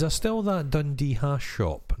 Is there still that Dundee hash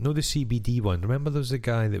shop? No, the CBD one. Remember there was a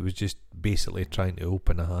guy that was just basically trying to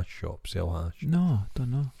open a hash shop, sell hash? No,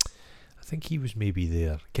 don't know. I think he was maybe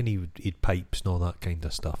there. He'd pipes and all that kind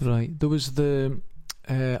of stuff. Right. There was the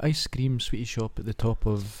ice cream sweetie shop at the top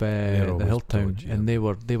of the Hilltown, dodgy, and they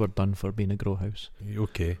were done for being a grow house.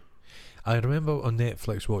 Okay. I remember on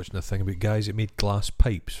Netflix watching a thing about guys that made glass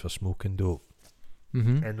pipes for smoking dope.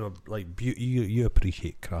 Mm-hmm. And they were like you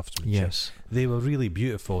appreciate craftsmanship. Yes. They were really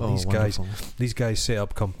beautiful. Oh, These guys set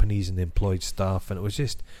up companies and they employed staff, and it was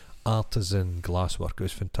just artisan glasswork. It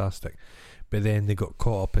was fantastic. But then they got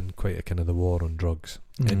caught up in quite a kind of the war on drugs,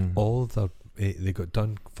 and all they got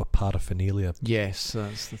done for paraphernalia. Yes,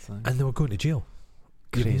 that's the thing. And they were going to jail.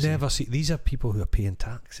 Crazy. You've never see these are people who are paying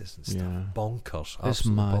taxes and stuff. Yeah. Bonkers. It's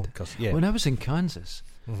Absolute mad. Bonkers. Yeah. When I was in Kansas,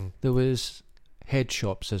 Mm-hmm. there was head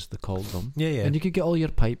shops, as they called them. Yeah, yeah. And you could get all your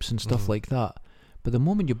pipes and stuff like that. But the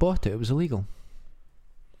moment you bought it, it was illegal.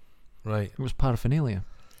 Right. It was paraphernalia.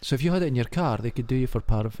 So if you had it in your car, they could do you for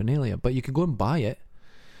paraphernalia. But you could go and buy it.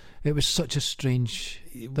 It was such a strange...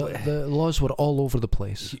 The laws were all over the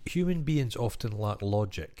place. Human beings often lack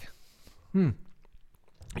logic.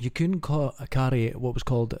 You couldn't carry what was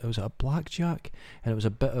called... It was a blackjack, and it was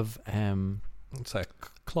a bit of... It's like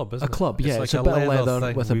a club, isn't it? A club, yeah. It's It's like a bit of leather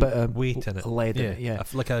thing with a bit of weight in it. lead in it, yeah.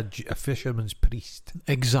 Like a fisherman's priest.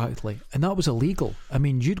 Exactly. And that was illegal. I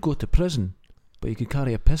mean, you'd go to prison, but you could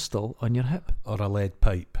carry a pistol on your hip. Or a lead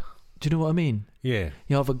pipe. Do you know what I mean? Yeah.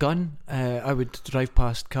 You have a gun. I would drive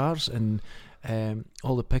past cars, and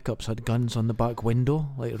all the pickups had guns on the back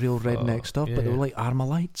window, like real redneck stuff, but they were like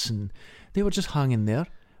Armalites, and they were just hanging there.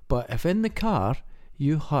 But if in the car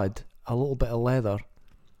you had a little bit of leather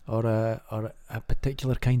or a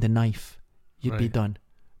particular kind of knife, you'd be done.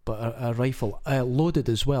 But a rifle, loaded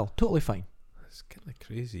as well, totally fine. It's kind of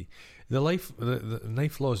crazy. The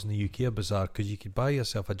knife laws in the UK are bizarre because you could buy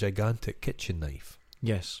yourself a gigantic kitchen knife.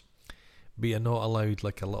 Yes. But you're not allowed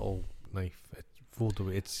like a little knife. Fold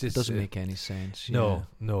away. It's just, it doesn't make any sense. No.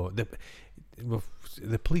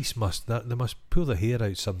 The police must pull their hair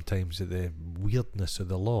out sometimes at the weirdness of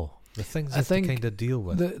the law. The things they have to kind of deal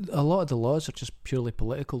with. A lot of the laws are just purely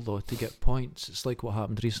political, though, to get points. It's like what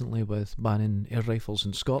happened recently with banning air rifles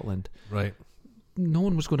in Scotland. Right. No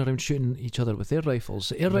one was going around shooting each other with air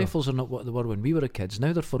rifles. Air rifles are not what they were when we were kids.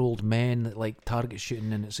 Now they're for old men that like target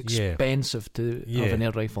shooting, and it's expensive to have an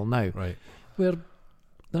air rifle now. Right. Where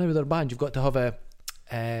now they're banned. You've got to have a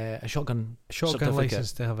shotgun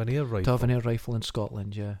license to have an air rifle. To have an air rifle in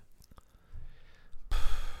Scotland, yeah.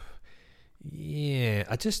 Yeah,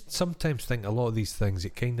 I just sometimes think a lot of these things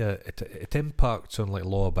it impacts on like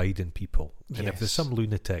law-abiding people, and if there's some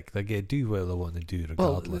lunatic, they get to do what they want to do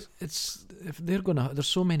regardless. Well, it's if they're gonna. There's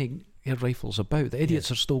so many air rifles about. The idiots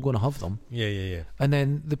are still going to have them. Yeah. And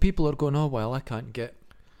then the people are going, oh well, I can't get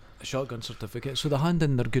a shotgun certificate, so they hand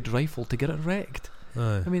in their good rifle to get it wrecked.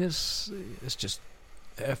 I mean, it's just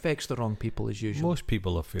it affects the wrong people as usual. Most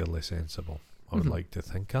people are fairly sensible, I would like to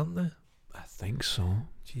think, aren't they? I think so.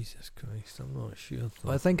 Jesus Christ, I'm not sure.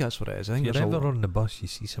 Well, I think that's what it is. I think you're ever on the bus, you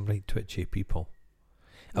see some right twitchy people.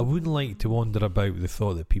 I wouldn't like to wander about with the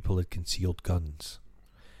thought that people had concealed guns.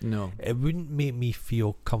 No. It wouldn't make me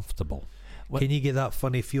feel comfortable. Can you get that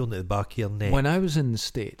funny feeling at the back of your neck? When I was in the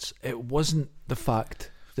States, it wasn't the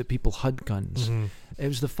fact that people had guns. Mm-hmm. It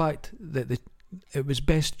was the fact that it was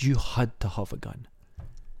best you had to have a gun.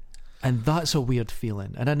 And that's a weird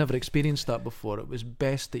feeling. And I never experienced that before. It was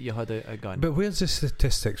best that you had a gun. But where's the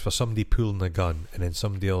statistics for somebody pulling a gun and then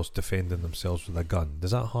somebody else defending themselves with a gun? Does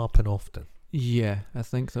that happen often? Yeah, I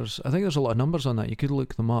think there's a lot of numbers on that. You could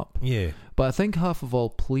look them up. Yeah. But I think half of all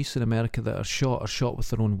police in America that are shot with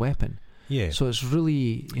their own weapon. Yeah. So it's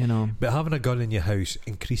really, But having a gun in your house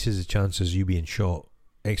increases the chances of you being shot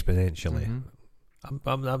exponentially. Mm-hmm.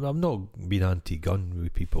 I'm not being anti-gun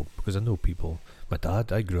with people because I know people. My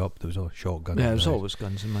dad, I grew up, there was a shotgun. Yeah, there's always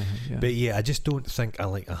guns in my house. Yeah. But yeah, I just don't think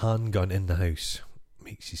a handgun in the house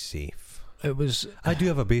makes you safe. I do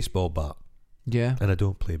have a baseball bat. Yeah. And I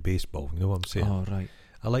don't play baseball. You know what I'm saying? Oh, right.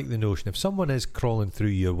 I like the notion if someone is crawling through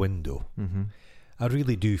your window, I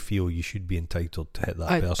really do feel you should be entitled to hit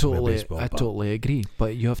that person with a baseball bat. I totally agree,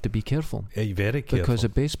 but you have to be careful. Yeah, you're very careful. Because a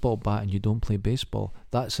baseball bat and you don't play baseball,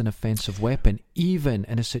 that's an offensive weapon, even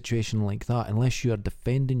in a situation like that, unless you are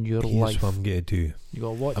defending your life. Here's what I'm going to do. You got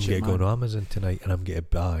to watch I'm it, going to go on Amazon tonight and I'm going to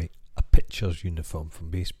buy a pitcher's uniform from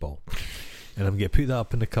baseball, and I'm going to put that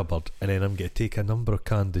up in the cupboard, and then I'm going to take a number of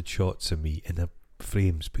candid shots of me in the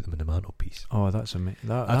frames, put them in the mantelpiece. Oh, that's amazing.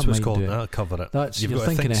 That's what's called. That'll cover it. That's, You've you're got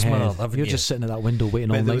to thinking think ahead. smart, You're just sitting at that window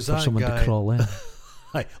waiting all night for someone to crawl in.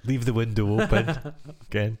 Leave the window open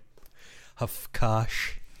again. Have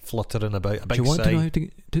cash fluttering about. A big Do you want sign. to know how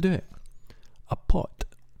to do it? A pot.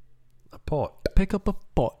 A pot. Pick up a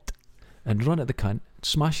pot and run at the cunt,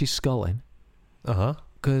 smash his skull in.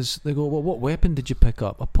 Because they go, well, what weapon did you pick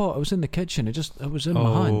up? A pot. I was in the kitchen. It was in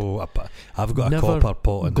my hand. I've got Never a copper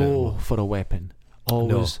pot in there. Go for a weapon.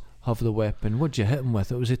 Always have the weapon. What'd you hit him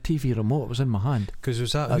with? It was a TV remote. It was in my hand. Because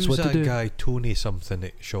who's that guy, Tony something,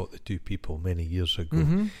 that shot the two people many years ago?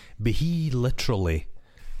 Mm-hmm. But he literally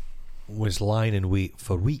was lying in wait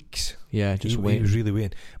for weeks. Yeah, just waiting. He was really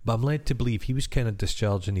waiting. But I'm led to believe he was kind of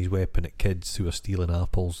discharging his weapon at kids who were stealing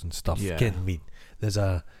apples and stuff. Yeah. Getting mean. There's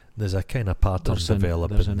a kind of pattern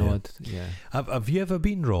developing. There's an there. odd, yeah. Have you ever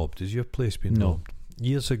been robbed? Has your place been robbed?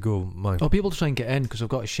 Years ago, people try and get in because I've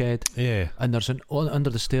got a shed. Yeah. And there's under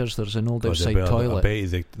the stairs. There's an old outside toilet. I bet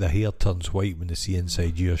you the hair turns white when they see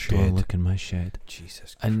inside your shed. Don't look in my shed.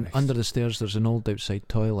 Jesus Christ. And under the stairs, there's an old outside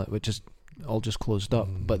toilet, which is all just closed up.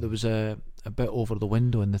 But there was a bit over the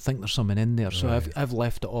window, and they think there's someone in there. So I've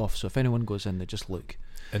left it off. So if anyone goes in, they just look.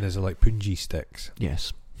 And is it like punji sticks?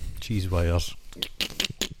 Yes. Cheese wires.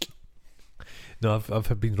 No,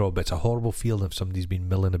 I've been robbed. It's a horrible feeling if somebody's been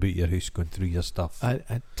milling about your house, going through your stuff.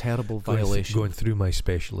 A terrible violation. Going through my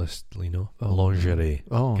specialist, lingerie.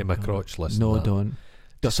 Oh, get my crotch list. No, don't.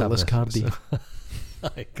 Gussetless Cardi.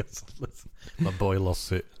 My boiler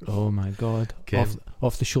suit. Oh my God.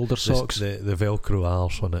 Off the shoulder socks. The Velcro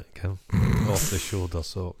arse on it. Off the shoulder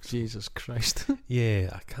socks. Jesus Christ. Yeah,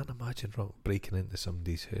 I can't imagine breaking into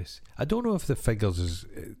somebody's house. I don't know if the figures is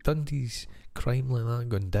Dundee's crime like that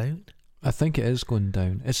going down. I think it is going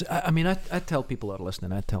down. I tell people that are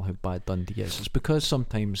listening, I tell how bad Dundee is. It's because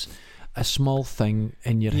sometimes a small thing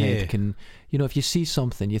in your head can, if you see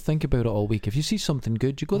something, you think about it all week. If you see something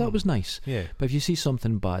good, you go, that was nice. Yeah. But if you see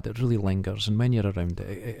something bad, it really lingers, and when you're around it,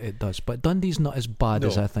 it does. But Dundee's not as bad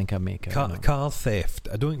as I think I make it. Car theft.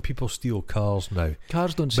 I don't think people steal cars now.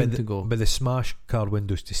 Cars don't seem to go. But they smash car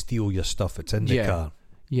windows to steal your stuff. It's in the car.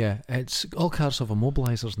 Yeah, it's all cars have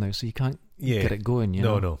immobilizers now, so you can't get it going.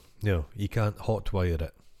 No, you can't hotwire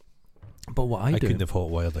it. But what I couldn't have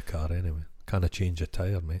hotwired the car anyway. Can't change a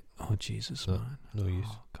tyre, mate. Oh Jesus, man! No use.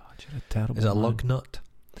 Oh God, you're a terrible. Is it a man. lug nut?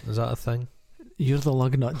 Is that a thing? You're the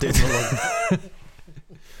lug nut, dude.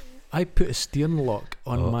 I put a steering lock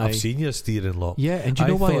on my. I've seen your steering lock. Yeah, and do you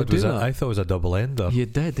know why I do that? I thought it was a double ender. You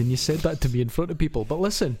did, and you said that to me in front of people. But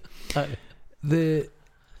listen, the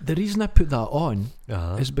reason I put that on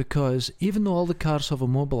is because even though all the cars have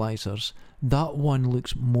immobilizers, that one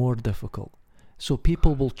looks more difficult. So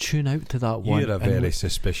people will tune out to that one. You're a very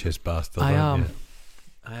suspicious bastard. I am.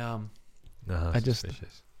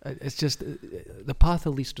 Suspicious. It's just the path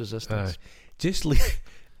of least resistance. Just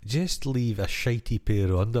leave a shitey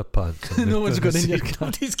pair of underpants. No one's going in your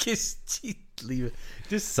car. Leave it.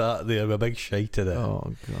 Just sat there with a big shite in it.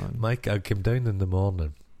 Oh God! Mike, I came down in the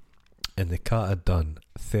morning, and the cat had done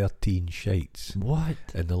 13 shites. What?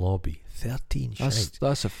 In the lobby. 13 shites.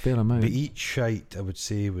 That's a fair amount. But each shite, I would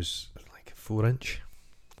say, was like 4-inch.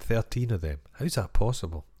 13 of them. How's that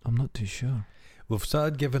possible? I'm not too sure. We've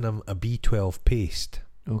started giving him a B12 paste.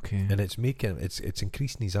 Okay. And it's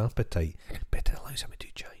increasing his appetite, but it allows him to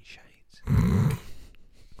do giant shites.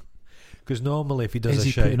 Because normally, if he does is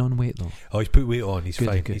he putting on weight though? Oh, he's put weight on. He's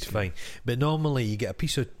fine. Good. Fine. But normally, you get a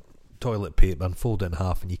piece of toilet paper and fold it in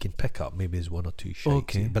half, and you can pick up maybe there's 1 or 2 shites.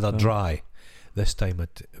 Okay, but they're dry. This time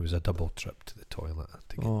it was a double trip to the toilet. I had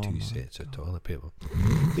to get 2 sets of toilet paper.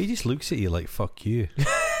 He just looks at you like, fuck you.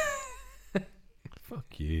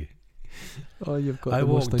 Fuck you. Oh, you've got I the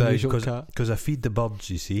most walked unusual out cat. because I feed the birds,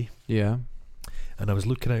 you see. Yeah. And I was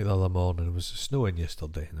looking out the other morning. It was snowing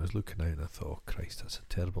yesterday, and I was looking out and I thought, oh Christ, that's a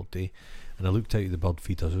terrible day. And I looked out at the bird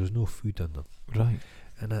feeders. There was no food in them. Right.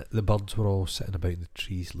 And the birds were all sitting about in the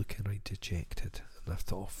trees looking right dejected. And I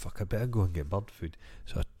thought, oh fuck, I better go and get bird food.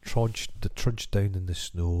 So I trudged down in the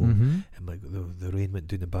snow, and the rain went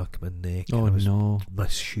down the back of my neck. Oh no. My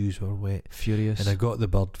shoes were wet. Furious. And I got the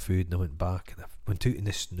bird food and I went back and I went out in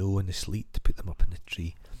the snow and the sleet to put them up in the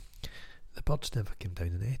tree. The birds never came down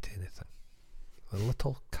and ate anything. The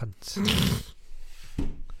little cunts.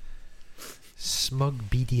 Smug,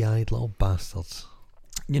 beady-eyed little bastards.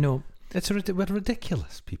 We're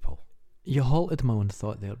ridiculous people. You halted my own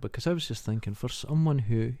thought there because I was just thinking, for someone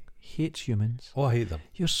who hates humans. Oh, I hate them.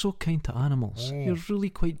 You're so kind to animals. Oh. You're really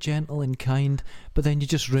quite gentle and kind, but then you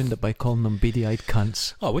just ruined it by calling them beady-eyed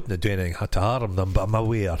cunts. Oh, I wouldn't have done anything to harm them, but I'm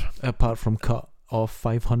aware. Apart from cut off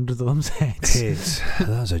 500 of them's heads. Heads. That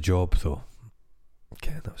was a job, though.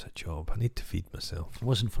 Okay, that was a job. I need to feed myself. It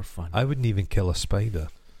wasn't for fun. I wouldn't even kill a spider.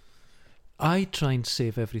 I try and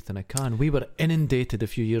save everything I can. We were inundated a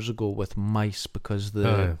few years ago with mice because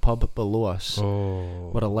the pub below us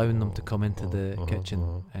were allowing them to come into the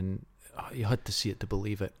kitchen, and you had to see it to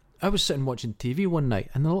believe it. I was sitting watching TV one night,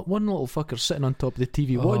 and one little fucker sitting on top of the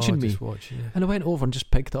TV watching me, and I went over and just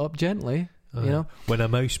picked it up gently. You know, when a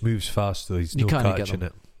mouse moves fast, though, he's you no can't catching get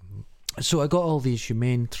it. So I got all these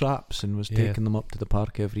humane traps and was taking them up to the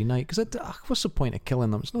park every night because what's the point of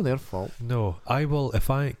killing them? It's not their fault. No, I will. If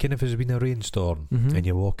there's been a rainstorm and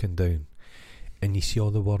you're walking down and you see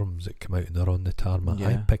all the worms that come out and they're on the tarmac,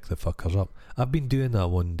 I pick the fuckers up. I've been doing that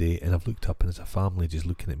one day and I've looked up and there's a family just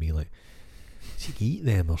looking at me like, "Does he eat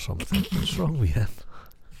them or something? What's wrong with him?"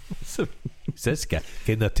 It's this guy.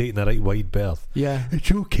 They're taking a right wide berth. Yeah,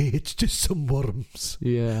 it's okay. It's just some worms.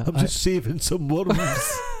 Yeah, I'm just saving some worms.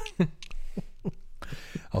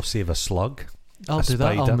 I'll save a slug. I'll do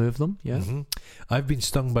that. I'll move them. Yeah. I've been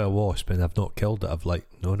stung by a wasp and I've not killed it. I've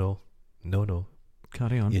no.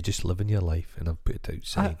 Carry on. You're just living your life, and I've put it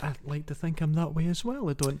outside. I like to think I'm that way as well.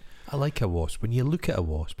 I like a wasp. When you look at a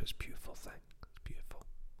wasp, it's a beautiful thing. It's beautiful.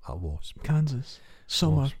 A wasp. Kansas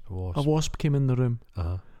summer. Wasp. A wasp came in the room.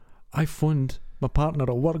 Uh-huh. I phoned my partner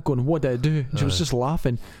at work going, "What did I do?" And she was just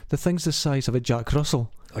laughing. The thing's the size of a Jack Russell.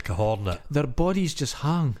 Like a hornet. Their bodies just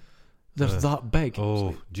hang. They're that big. Oh,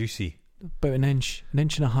 like juicy. About an inch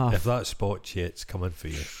and a half. If that spots you, it's coming for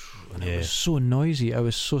you. And it was so noisy. I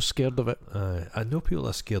was so scared of it. I know people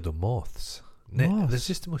are scared of moths. Moths? They're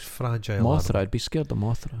just the most fragile Mothra. animal. I'd be scared of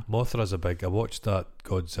Mothra. Mothra's a big. I watched that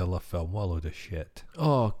Godzilla film. What a load of shit.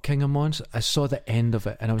 Oh, King of Monsters. I saw the end of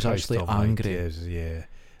it and I was actually angry. Yeah.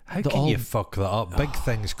 How can you fuck that up? Big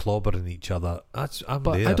things clobbering each other. But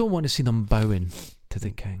I don't want to see them bowing to the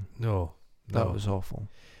king. No. That was awful.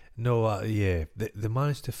 No, they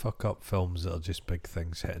managed to fuck up films that are just big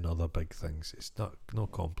things hitting other big things. It's not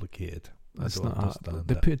complicated. I don't understand.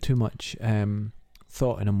 They put too much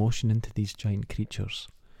thought and emotion into these giant creatures.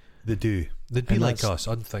 They do. They'd be like us,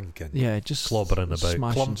 unthinking. Yeah, just clobbering about.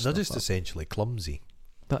 They're just up. Essentially clumsy.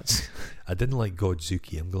 That's. I didn't like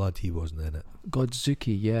Godzuki. I'm glad he wasn't in it.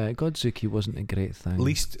 Godzuki wasn't a great thing.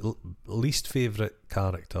 Least favourite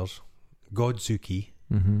characters: Godzuki,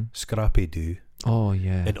 Scrappy Doo. Oh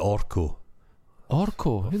yeah. And Orko.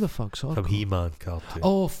 Who the fuck's Orko? From He-Man cartoon.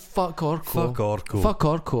 Oh, fuck Orko. Fuck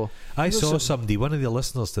Orko. I saw somebody, one of the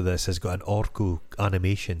listeners to this has got an Orko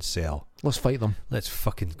animation cell. Let's fight them. Let's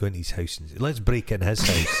fucking go into his house and let's break in his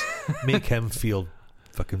house. Make him feel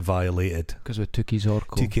fucking violated. Because we took his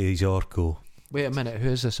Orko. Wait a minute, who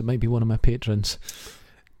is this? It might be one of my patrons.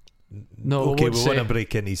 No, okay, we want to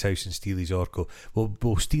break in his house and steal his Orko.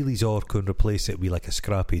 We'll steal his Orko and replace it with like a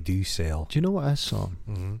Scrappy Doo cell. Do you know what I saw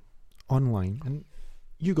online? And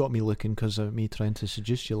you got me looking because of me trying to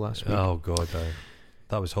seduce you last week. Oh god,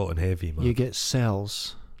 that was hot and heavy, man. You get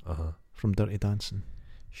cells from Dirty Dancing.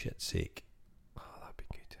 Shit's sake. Oh, that'd be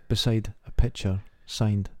good. Beside a picture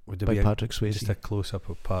signed by Patrick Swayze. Just a close up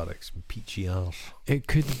of Patrick's peachy arse. It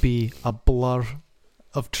could be a blur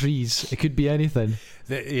of trees. It could be anything.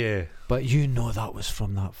 Yeah. But you know that was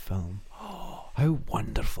from that film. Oh, how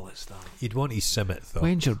wonderful is that? You'd want his Simmet though.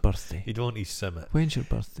 When's your birthday? You'd want his Simmet. When's your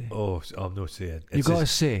birthday? Oh, I'm not saying. You gotta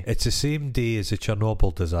say. It's the same day as the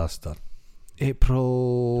Chernobyl disaster.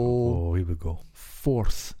 April. Oh, here we go.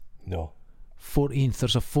 4th. No. 14th.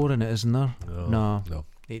 There's a 4 in it, isn't there? No.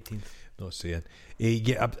 18th. Not saying.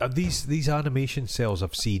 These animation cells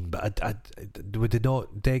I've seen, but would they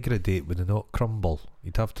not degrade? Would they not crumble?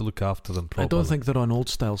 You'd have to look after them properly. I don't think they're on old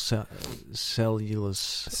style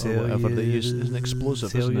cellulose or whatever they use. It's an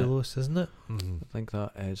explosive, cellulose, isn't it? I think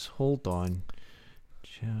that is. Hold on,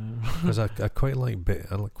 because I quite like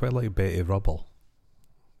Betty Rubble.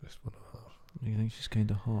 You think she's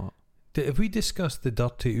kind of hot? Have we discussed the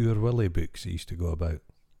Dirty Oor Willie books that used to go about?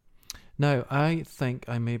 Now, I think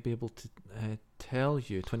I may be able to tell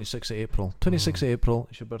you 26th of April. 26th of April,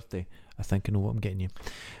 it's your birthday. I think I know what I'm getting you.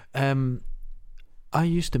 I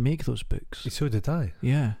used to make those books. So did I.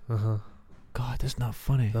 Yeah. God, isn't that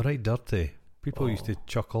funny? They're right dirty. People used to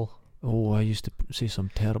chuckle. Oh, I used to say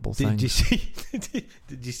some terrible things.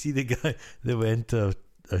 Did you see the guy that went to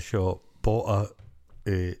a shop, bought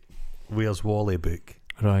a Where's Wally book,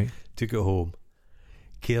 right? Took it home,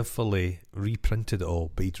 carefully reprinted it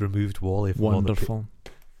all, but he'd removed Wally from wonderful.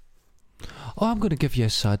 Oh, I'm going to give you a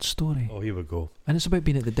sad story. Oh, here we go. And it's about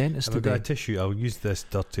being at the dentist Have I got today. a tissue? I'll use this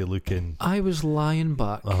dirty looking. I was lying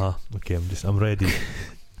back, Okay, I'm ready.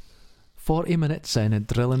 40 minutes in, and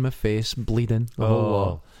drilling my face, bleeding the whole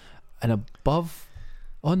lot. And above,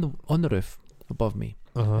 on the roof, above me,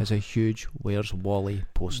 is a huge Where's Wally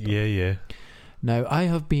poster. Yeah. Now, I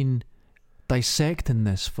have been dissecting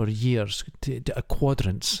this for years, to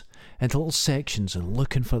quadrants, into little sections, and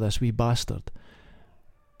looking for this wee bastard.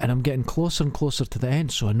 And I'm getting closer and closer to the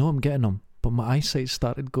end, so I know I'm getting him. But my eyesight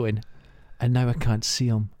started going, and now I can't see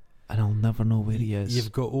him, and I'll never know where he is.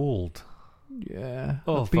 You've got old. Yeah,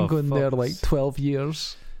 Oh, I've been for going there fuck's- like 12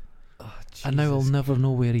 years, Oh, and now I'll Jesus. never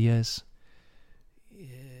know where he is.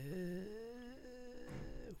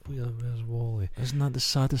 Where's Wally? Isn't that the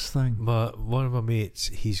saddest thing? One of my mates,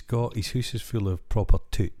 his house is full of proper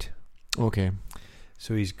toot. Okay,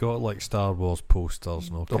 So he's got like Star Wars posters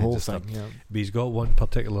and all the kinds whole of thing. stuff. Yeah. But he's got one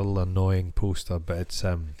particularly annoying poster, but it's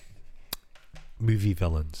movie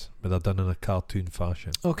villains, but they're done in a cartoon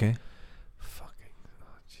fashion. Okay. Fucking,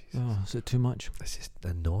 oh Jesus, Oh, is it too much? it's just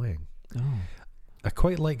annoying. Oh. I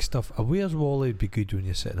quite like stuff. A Where's Wally would be good when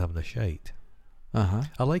you're sitting having a shite. I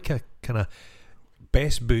like a kind of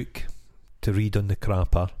best book to read on the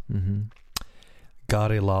crapper.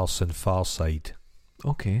 Gary Larson, Far Side.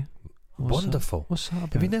 Okay. What's Wonderful. What's that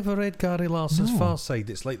about? Have you never read Gary Larson's No. Far Side?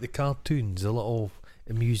 It's like the cartoons, a little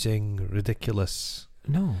amusing, ridiculous.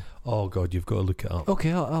 No. Oh God, you've got to look it up.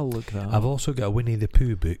 Okay, I'll look that up. I've also got a Winnie the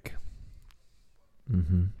Pooh book,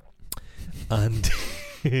 and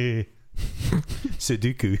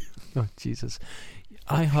Sudoku. Oh, Jesus.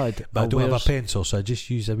 I had But I don't have a Where's- pencil, so I just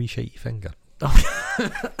use a wee shitey finger.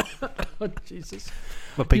 Oh, Jesus.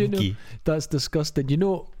 My You know- pinky. That's disgusting. You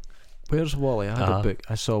know, Where's Wally? I had a book.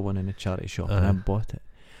 I saw one in a charity shop and I bought it.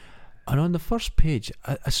 And on the first page,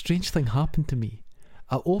 a strange thing happened to me.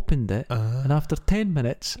 I opened it, and after 10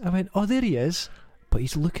 minutes, I went, oh, there he is. But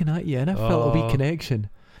he's looking at you, and I felt a wee connection.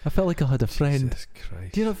 I felt like I had a friend. Jesus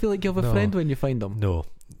Christ. Do you not feel like you have a No. friend when you find him? No.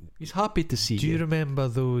 He's happy to see Do you you. remember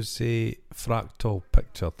those fractal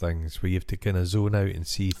picture things where you have to kind of zone out and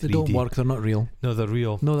see 3D? They don't work. They're not real. No, they're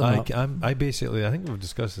real. No, they're I, not. I basically, I think we've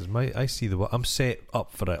discussed this. I see I'm set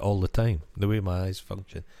up for it all the time. The way my eyes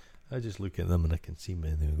function, I just look at them and I can see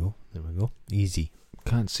me. There we go. There we go. Easy.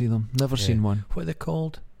 Can't see them. Never Yeah. seen one. What are they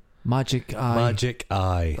called? Magic Eye. Magic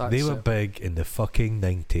Eye. That's They were it. big in the fucking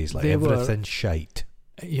 90s. Like They were- everything shite.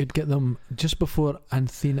 You'd get them just before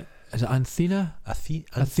Anthena. Is it Anthena?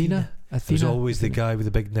 Athena. It was always the Athena. guy with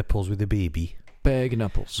the big nipples with the baby. Big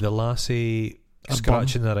nipples. The lassie A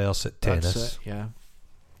scratching her arse at tennis. That's it, yeah.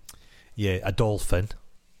 Yeah, a dolphin.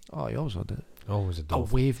 Oh, you always had it. Always a A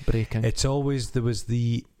dolphin. wave breaking. It's always, there was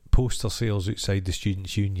the poster sales outside the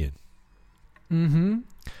Students' Union.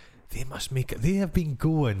 They must make it. They have been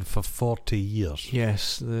going for 40 years.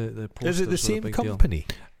 Yes, the posters Is it were the a same big deal. company?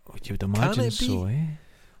 Oh, you would imagine it be? so, eh?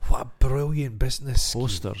 What a brilliant business scheme.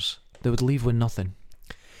 Posters. They would leave with nothing.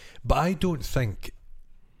 But I don't think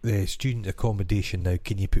the student accommodation now,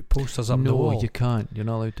 can you put posters up the No, wall? you can't. You're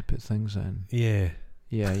not allowed to put things in. Yeah.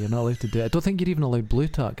 Yeah, you're not allowed to do it. I don't think you're even allowed Blue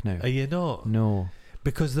Tack now. Are you not? No.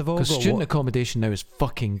 Because they've all got Because student accommodation now is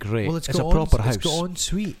fucking great. well, it's got a proper house. It's got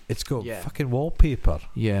ensuite. It's got Yeah. fucking wallpaper.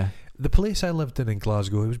 Yeah. The place I lived in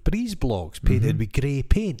Glasgow, it was breeze blocks painted with grey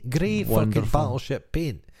paint. Grey fucking Wonderful. battleship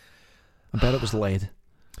paint. I bet it was lead.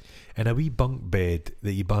 And a wee bunk bed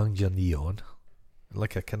that you banged your knee on.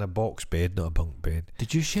 Like a kind of box bed, not a bunk bed.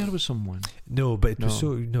 Did you share with someone? No, but it was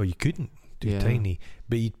No. so... No, you couldn't. Too Yeah. tiny.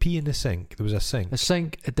 But you'd pee in the sink. There was a sink. A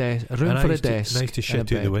sink, a desk, a room And for I a used to- desk. and I used to and shit a out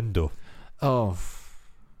the bed. window. Oh.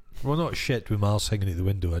 Well, not shit with Mars hanging out the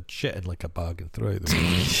window. I'd shit in like a bag and throw it out the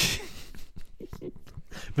window.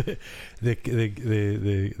 But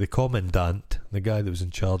the commandant, the guy that was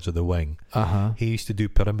in charge of the wing, he used to do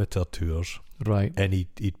perimeter tours, Right. and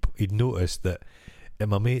he'd noticed that in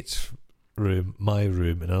my mate's room, my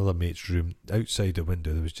room, and another mate's room, outside the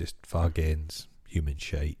window there was just fag ends, human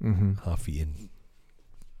shite, half-eaten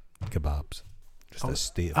kebabs. Just a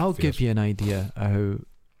state of I'll affairs. give you an idea how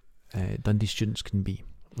Dundee students can be.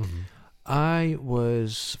 I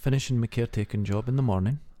was finishing my caretaking job in the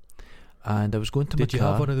morning, and I was going to Did my you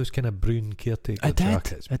car. have one of those kind of brown caretaker I did.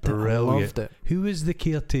 jackets? I did. I Brilliant. loved it. Who was the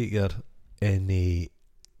caretaker in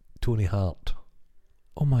Tony Hart?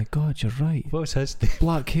 Oh my God, you're right. What was his name?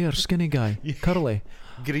 Black hair, skinny guy, Yeah. curly.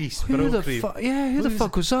 Grease. Who the fuck? Yeah, who the Who's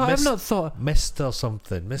fuck was that? I've Mis- not thought. Mr.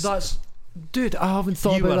 something. Mr. That's, dude. I haven't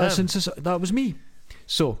thought You about were that him. since that was me.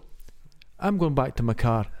 So, I'm going back to my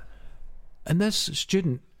car, and this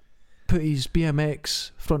student put his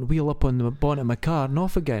BMX front wheel up on the bonnet of my car and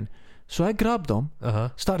off again. So I grabbed him,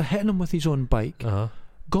 started hitting him with his own bike,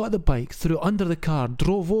 got the bike, threw it under the car,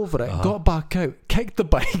 drove over it, Uh-huh. got back out, kicked the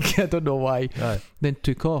bike, I don't know why, then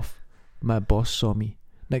took off. My boss saw me.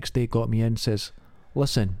 Next day got me in, says,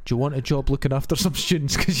 listen, do you want a job looking after some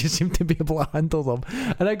students because you seem to be able to handle them?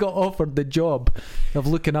 And I got offered the job of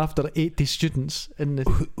looking after 80 students in the...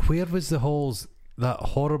 Where was the halls? That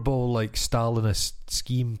horrible, like, Stalinist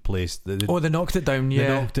scheme place. They knocked it down, They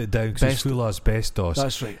knocked it down because it's full of asbestos.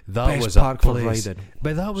 That's right. That Best was park a for place. riding.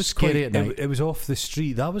 But that was Scary quite... at night. It was off the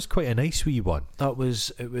street. That was quite a nice wee one. It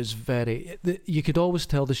was very... You could always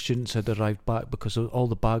tell the students had arrived back because all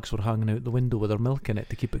the bags were hanging out the window with their milk in it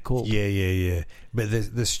to keep it cold. Yeah. But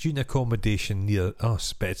the student accommodation near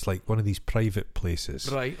us, but it's like one of these private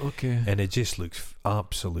places. Right, okay. And it just looks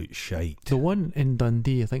absolute shite. The one in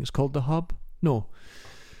Dundee, I think it's called the Hub. No.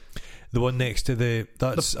 The one next to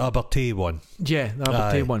that's Abertay one. Yeah, the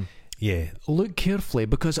Abertay one. Yeah. Look carefully,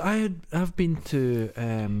 because I've been to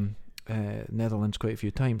Netherlands quite a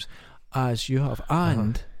few times, as you have,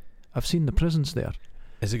 and I've seen the prisons there.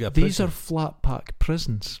 Has it got a These prison? are flat pack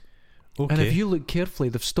prisons. Okay. And if you look carefully,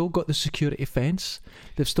 they've still got the security fence,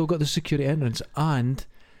 they've still got the security entrance, and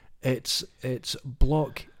it's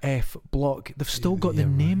block F, block. They've still got the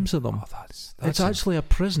names of them. Oh, that's it's actually a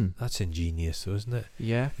prison. That's ingenious, though, isn't it?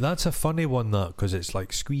 Yeah. That's a funny one, that, because it's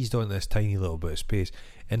like squeezed on this tiny little bit of space,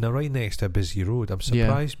 and they're right next to a busy road. I'm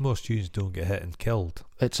surprised more students don't get hit and killed.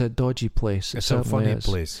 It's a dodgy place. It's a funny is.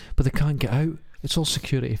 place. But they can't get out. It's all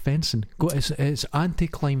security fencing. It's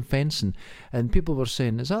anti-climb fencing. And people were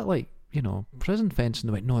saying, is that like, prison fencing?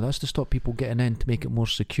 They went, no, that's to stop people getting in to make it more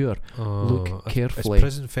secure. Look carefully. It's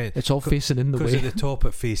prison fence. It's all facing in the way. Because at the top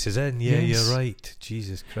it faces in. Yeah, Yes. You're right.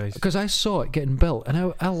 Jesus Christ. Because I saw it getting built,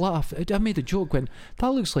 and I laughed. I made a joke, went, that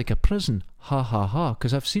looks like a prison. Ha ha ha.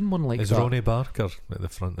 Because I've seen one like There's that. Ronnie Barker at the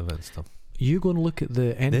front of it and stuff. You go and look at the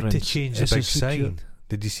They entrance. had to change the It's a big secure- sign.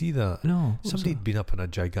 Did you see that? No. Somebody had been up on a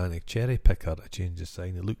gigantic cherry picker to change the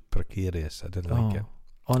sign. It looked precarious. I didn't like it.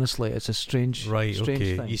 Honestly, it's a strange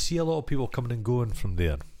Okay. thing. You see a lot of people coming and going from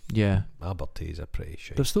there. Yeah. Abertay's a pretty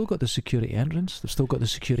shite. They've still got the security entrance. They've still got the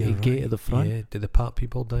security You're gate right. at the front. Yeah. Did they pat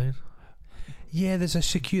people down? Yeah, there's a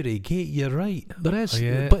security gate. You're right. There is. Oh,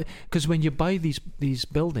 yeah. But because when you buy these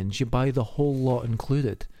buildings, you buy the whole lot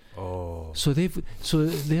included. Oh. So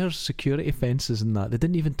their security fences and that, they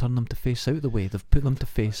didn't even turn them to face out the way. They've put them to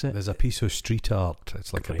face it. There's a piece of street art.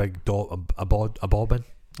 It's like Great. a big a bobbin.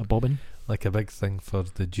 A bobbin. Like a big thing for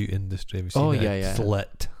the jute industry. Have you seen it? Yeah. It's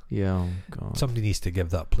lit. Yeah. Oh God. Somebody needs to give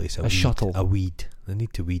that place a weed, shuttle. A weed. They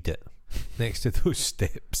need to weed it next to those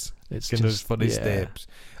steps. It's Those just funny steps.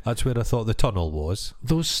 That's where I thought the tunnel was.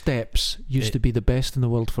 Those steps used to be the best in the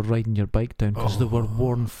world for riding your bike down because they were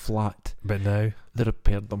worn flat. But now They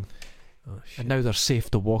repaired them, shit. and now they're safe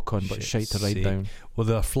to walk on, but shite to ride Shit's down. Well,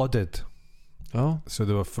 they're flooded. Oh. So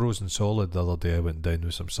they were frozen solid the other day. I went down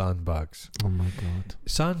with some sandbags. Oh my God.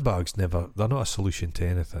 Sandbags they're not a solution to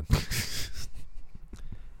anything.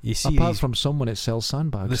 You see, Apart from someone that sells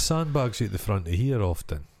sandbags. the sandbags out the front of here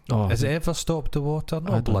often. Oh, Has it ever stopped the water? I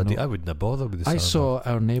No, don't bloody. know. I wouldn't have bothered with the I sandbag. saw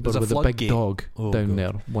our neighbour There's a with a big floodgate. dog Oh, down God.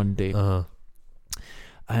 there one day,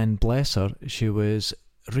 and bless her, she was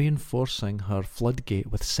reinforcing her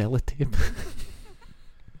floodgate with sellotape.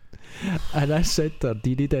 And I said to her, do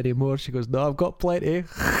you need any more? She goes, no, I've got plenty.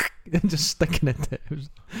 And just sticking it. It was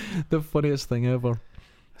the funniest thing ever.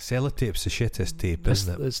 Sellotape's the shittest tape,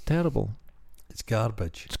 isn't it? It's terrible. It's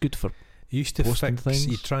garbage. It's good for You used to posting fix. things.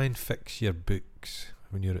 You try and fix your books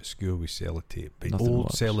when you're at school with sellotape. But Nothing old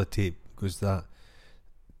works. sellotape goes that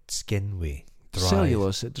skin way. Dries.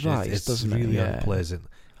 cellulose. It dries, It's doesn't really it? Yeah. unpleasant.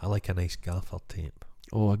 I like a nice gaffer tape.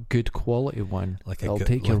 Oh, a good quality one. Like It'll gu-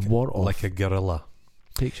 take your like a- wart off. Like a gorilla.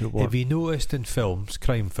 Takes your wart. Have you noticed in films,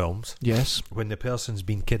 crime films, Yes. when the person's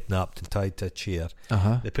been kidnapped and tied to a chair,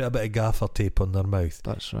 Uh-huh. they put a bit of gaffer tape on their mouth?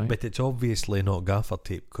 That's right. But it's obviously not gaffer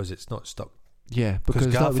tape because it's not stuck. Yeah, because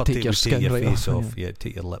that gaffer would take tape your would skin take your right face off. off. Yeah,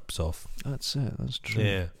 take your lips off. That's it. That's true.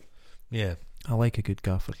 Yeah, yeah, I like a good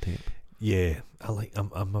gaffer tape. yeah.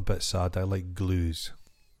 I'm a bit sad. I like glues.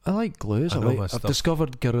 I like glues. I know my I've stuff.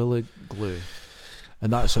 discovered Gorilla Glue,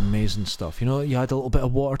 and that's amazing stuff. You know, you add a little bit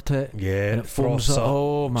of water to it, Yeah, and it foams froths up. up.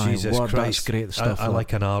 Oh my Jesus word, Christ. that's great stuff. I that.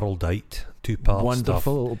 like an Araldite 2-part Wonderful. stuff. A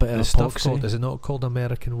little bit of The stuff epoxy. called, is it not called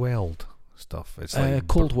American Weld stuff? It's like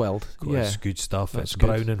Cold Weld. Yeah, It's good stuff. That's It's good.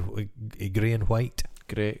 brown and grey and white.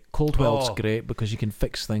 great. Cold Weld's Oh. great because you can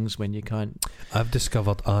fix things when you can't. I've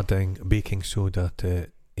discovered adding baking soda to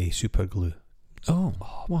a super glue. Oh,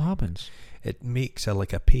 what happens? It makes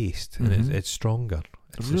like a paste, and Mhm. it's stronger.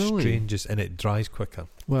 It's the Really? strangest, and it dries quicker.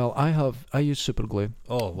 Well, I use super glue,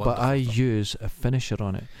 Oh, but I use a finisher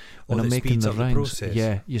on it when I'm that making speeds the up the rhymes. process.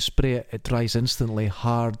 Yeah, you spray it, it dries instantly,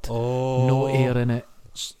 hard, Oh, no air in it.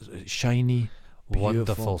 shiny, beautiful.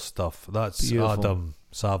 Wonderful stuff. That's Beautiful. Adam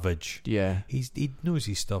Savage. Yeah, He knows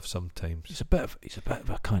his stuff sometimes. he's a bit of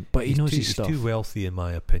a cunt, but he knows his stuff. He's too wealthy, in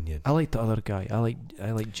my opinion. I like the other guy. I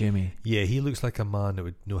like Jimmy. Yeah, he looks like a man that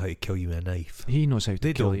would know how to kill you with a knife. He knows how to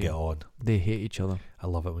They kill don't you. get on. They hate each other. I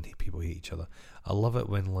love it when people hate each other. I love it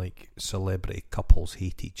when like celebrity couples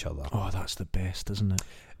hate each other. Oh, that's the best, isn't it?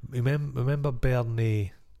 Remember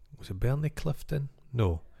Bernie? Was it Bernie Clifton?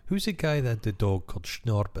 No. Who's the guy that had the dog called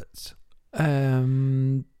Schnorbitz?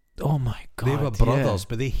 Oh my God. They were brothers,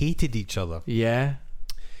 but they hated each other. Yeah.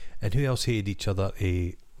 And who else hated each other?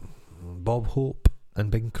 Bob Hope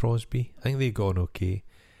and Bing Crosby. I think they got on okay.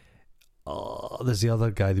 Oh, there's the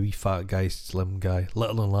other guy, the wee fat guy, slim guy.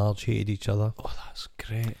 Little and Large hated each other. Oh, that's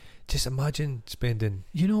great. Just imagine spending...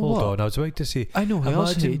 You know Hold what? on, I was about to say... I know who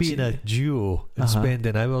else Imagine hates being you. a duo and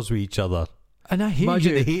spending hours with each other. And I hate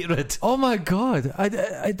Imagine you. the hatred. Oh my God.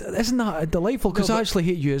 Isn't that delightful? Because No, I actually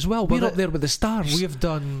hate you as well. We're up there with the stars. We've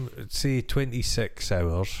done, say, 26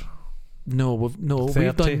 hours. We've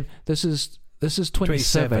 30. done... This is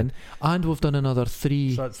 27, and we've done another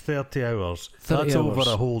 3. So that's 30 hours. 30 That's hours. over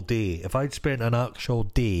a whole day. If I'd spent an actual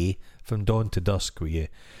day from dawn to dusk with you,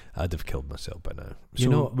 I'd have killed myself by now. You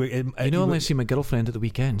know, we only see my girlfriend at the we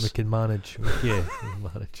weekends. can manage. Yeah, we can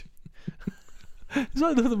manage. Is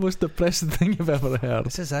that not the most depressing thing you've ever heard?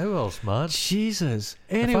 This is ours, man. Jesus.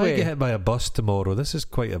 If I Anyway, get hit by a bus tomorrow, this is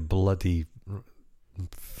quite a bloody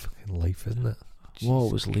fucking life, isn't it? we'll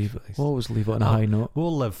always Jesus leave it. Christ. We'll always leave it on a high note.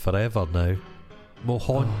 We'll live forever now. We'll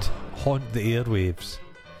haunt the airwaves.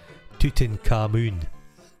 Tutankhamun.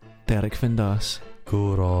 Derek Vindas.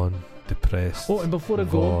 Go on, depressed. Oh, and before I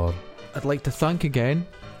go, Gone. I'd like to thank again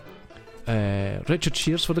Richard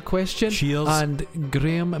Shears for the question. Cheers. And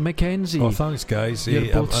Graham McKenzie. Oh, thanks, guys.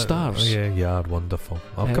 You're both stars. Yeah, you are wonderful.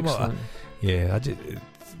 I'll come out. Excellent. Yeah,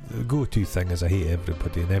 the go-to thing is I hate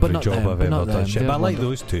everybody and But every not job them, I've but ever not done. them. Shit. They're But I like wonderful.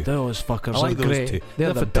 those two. Those fuckers I like are those great. two.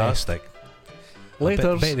 They're the best. fantastic.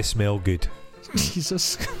 Later. I bet they smell good.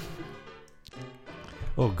 Jesus.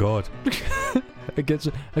 Oh God, It gets.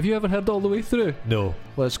 Have you ever heard all the way through? no.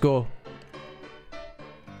 Let's go.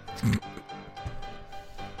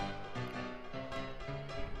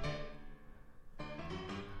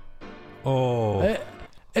 Oh,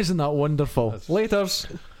 Isn't that wonderful? That's-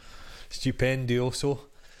 Laters. stupendioso.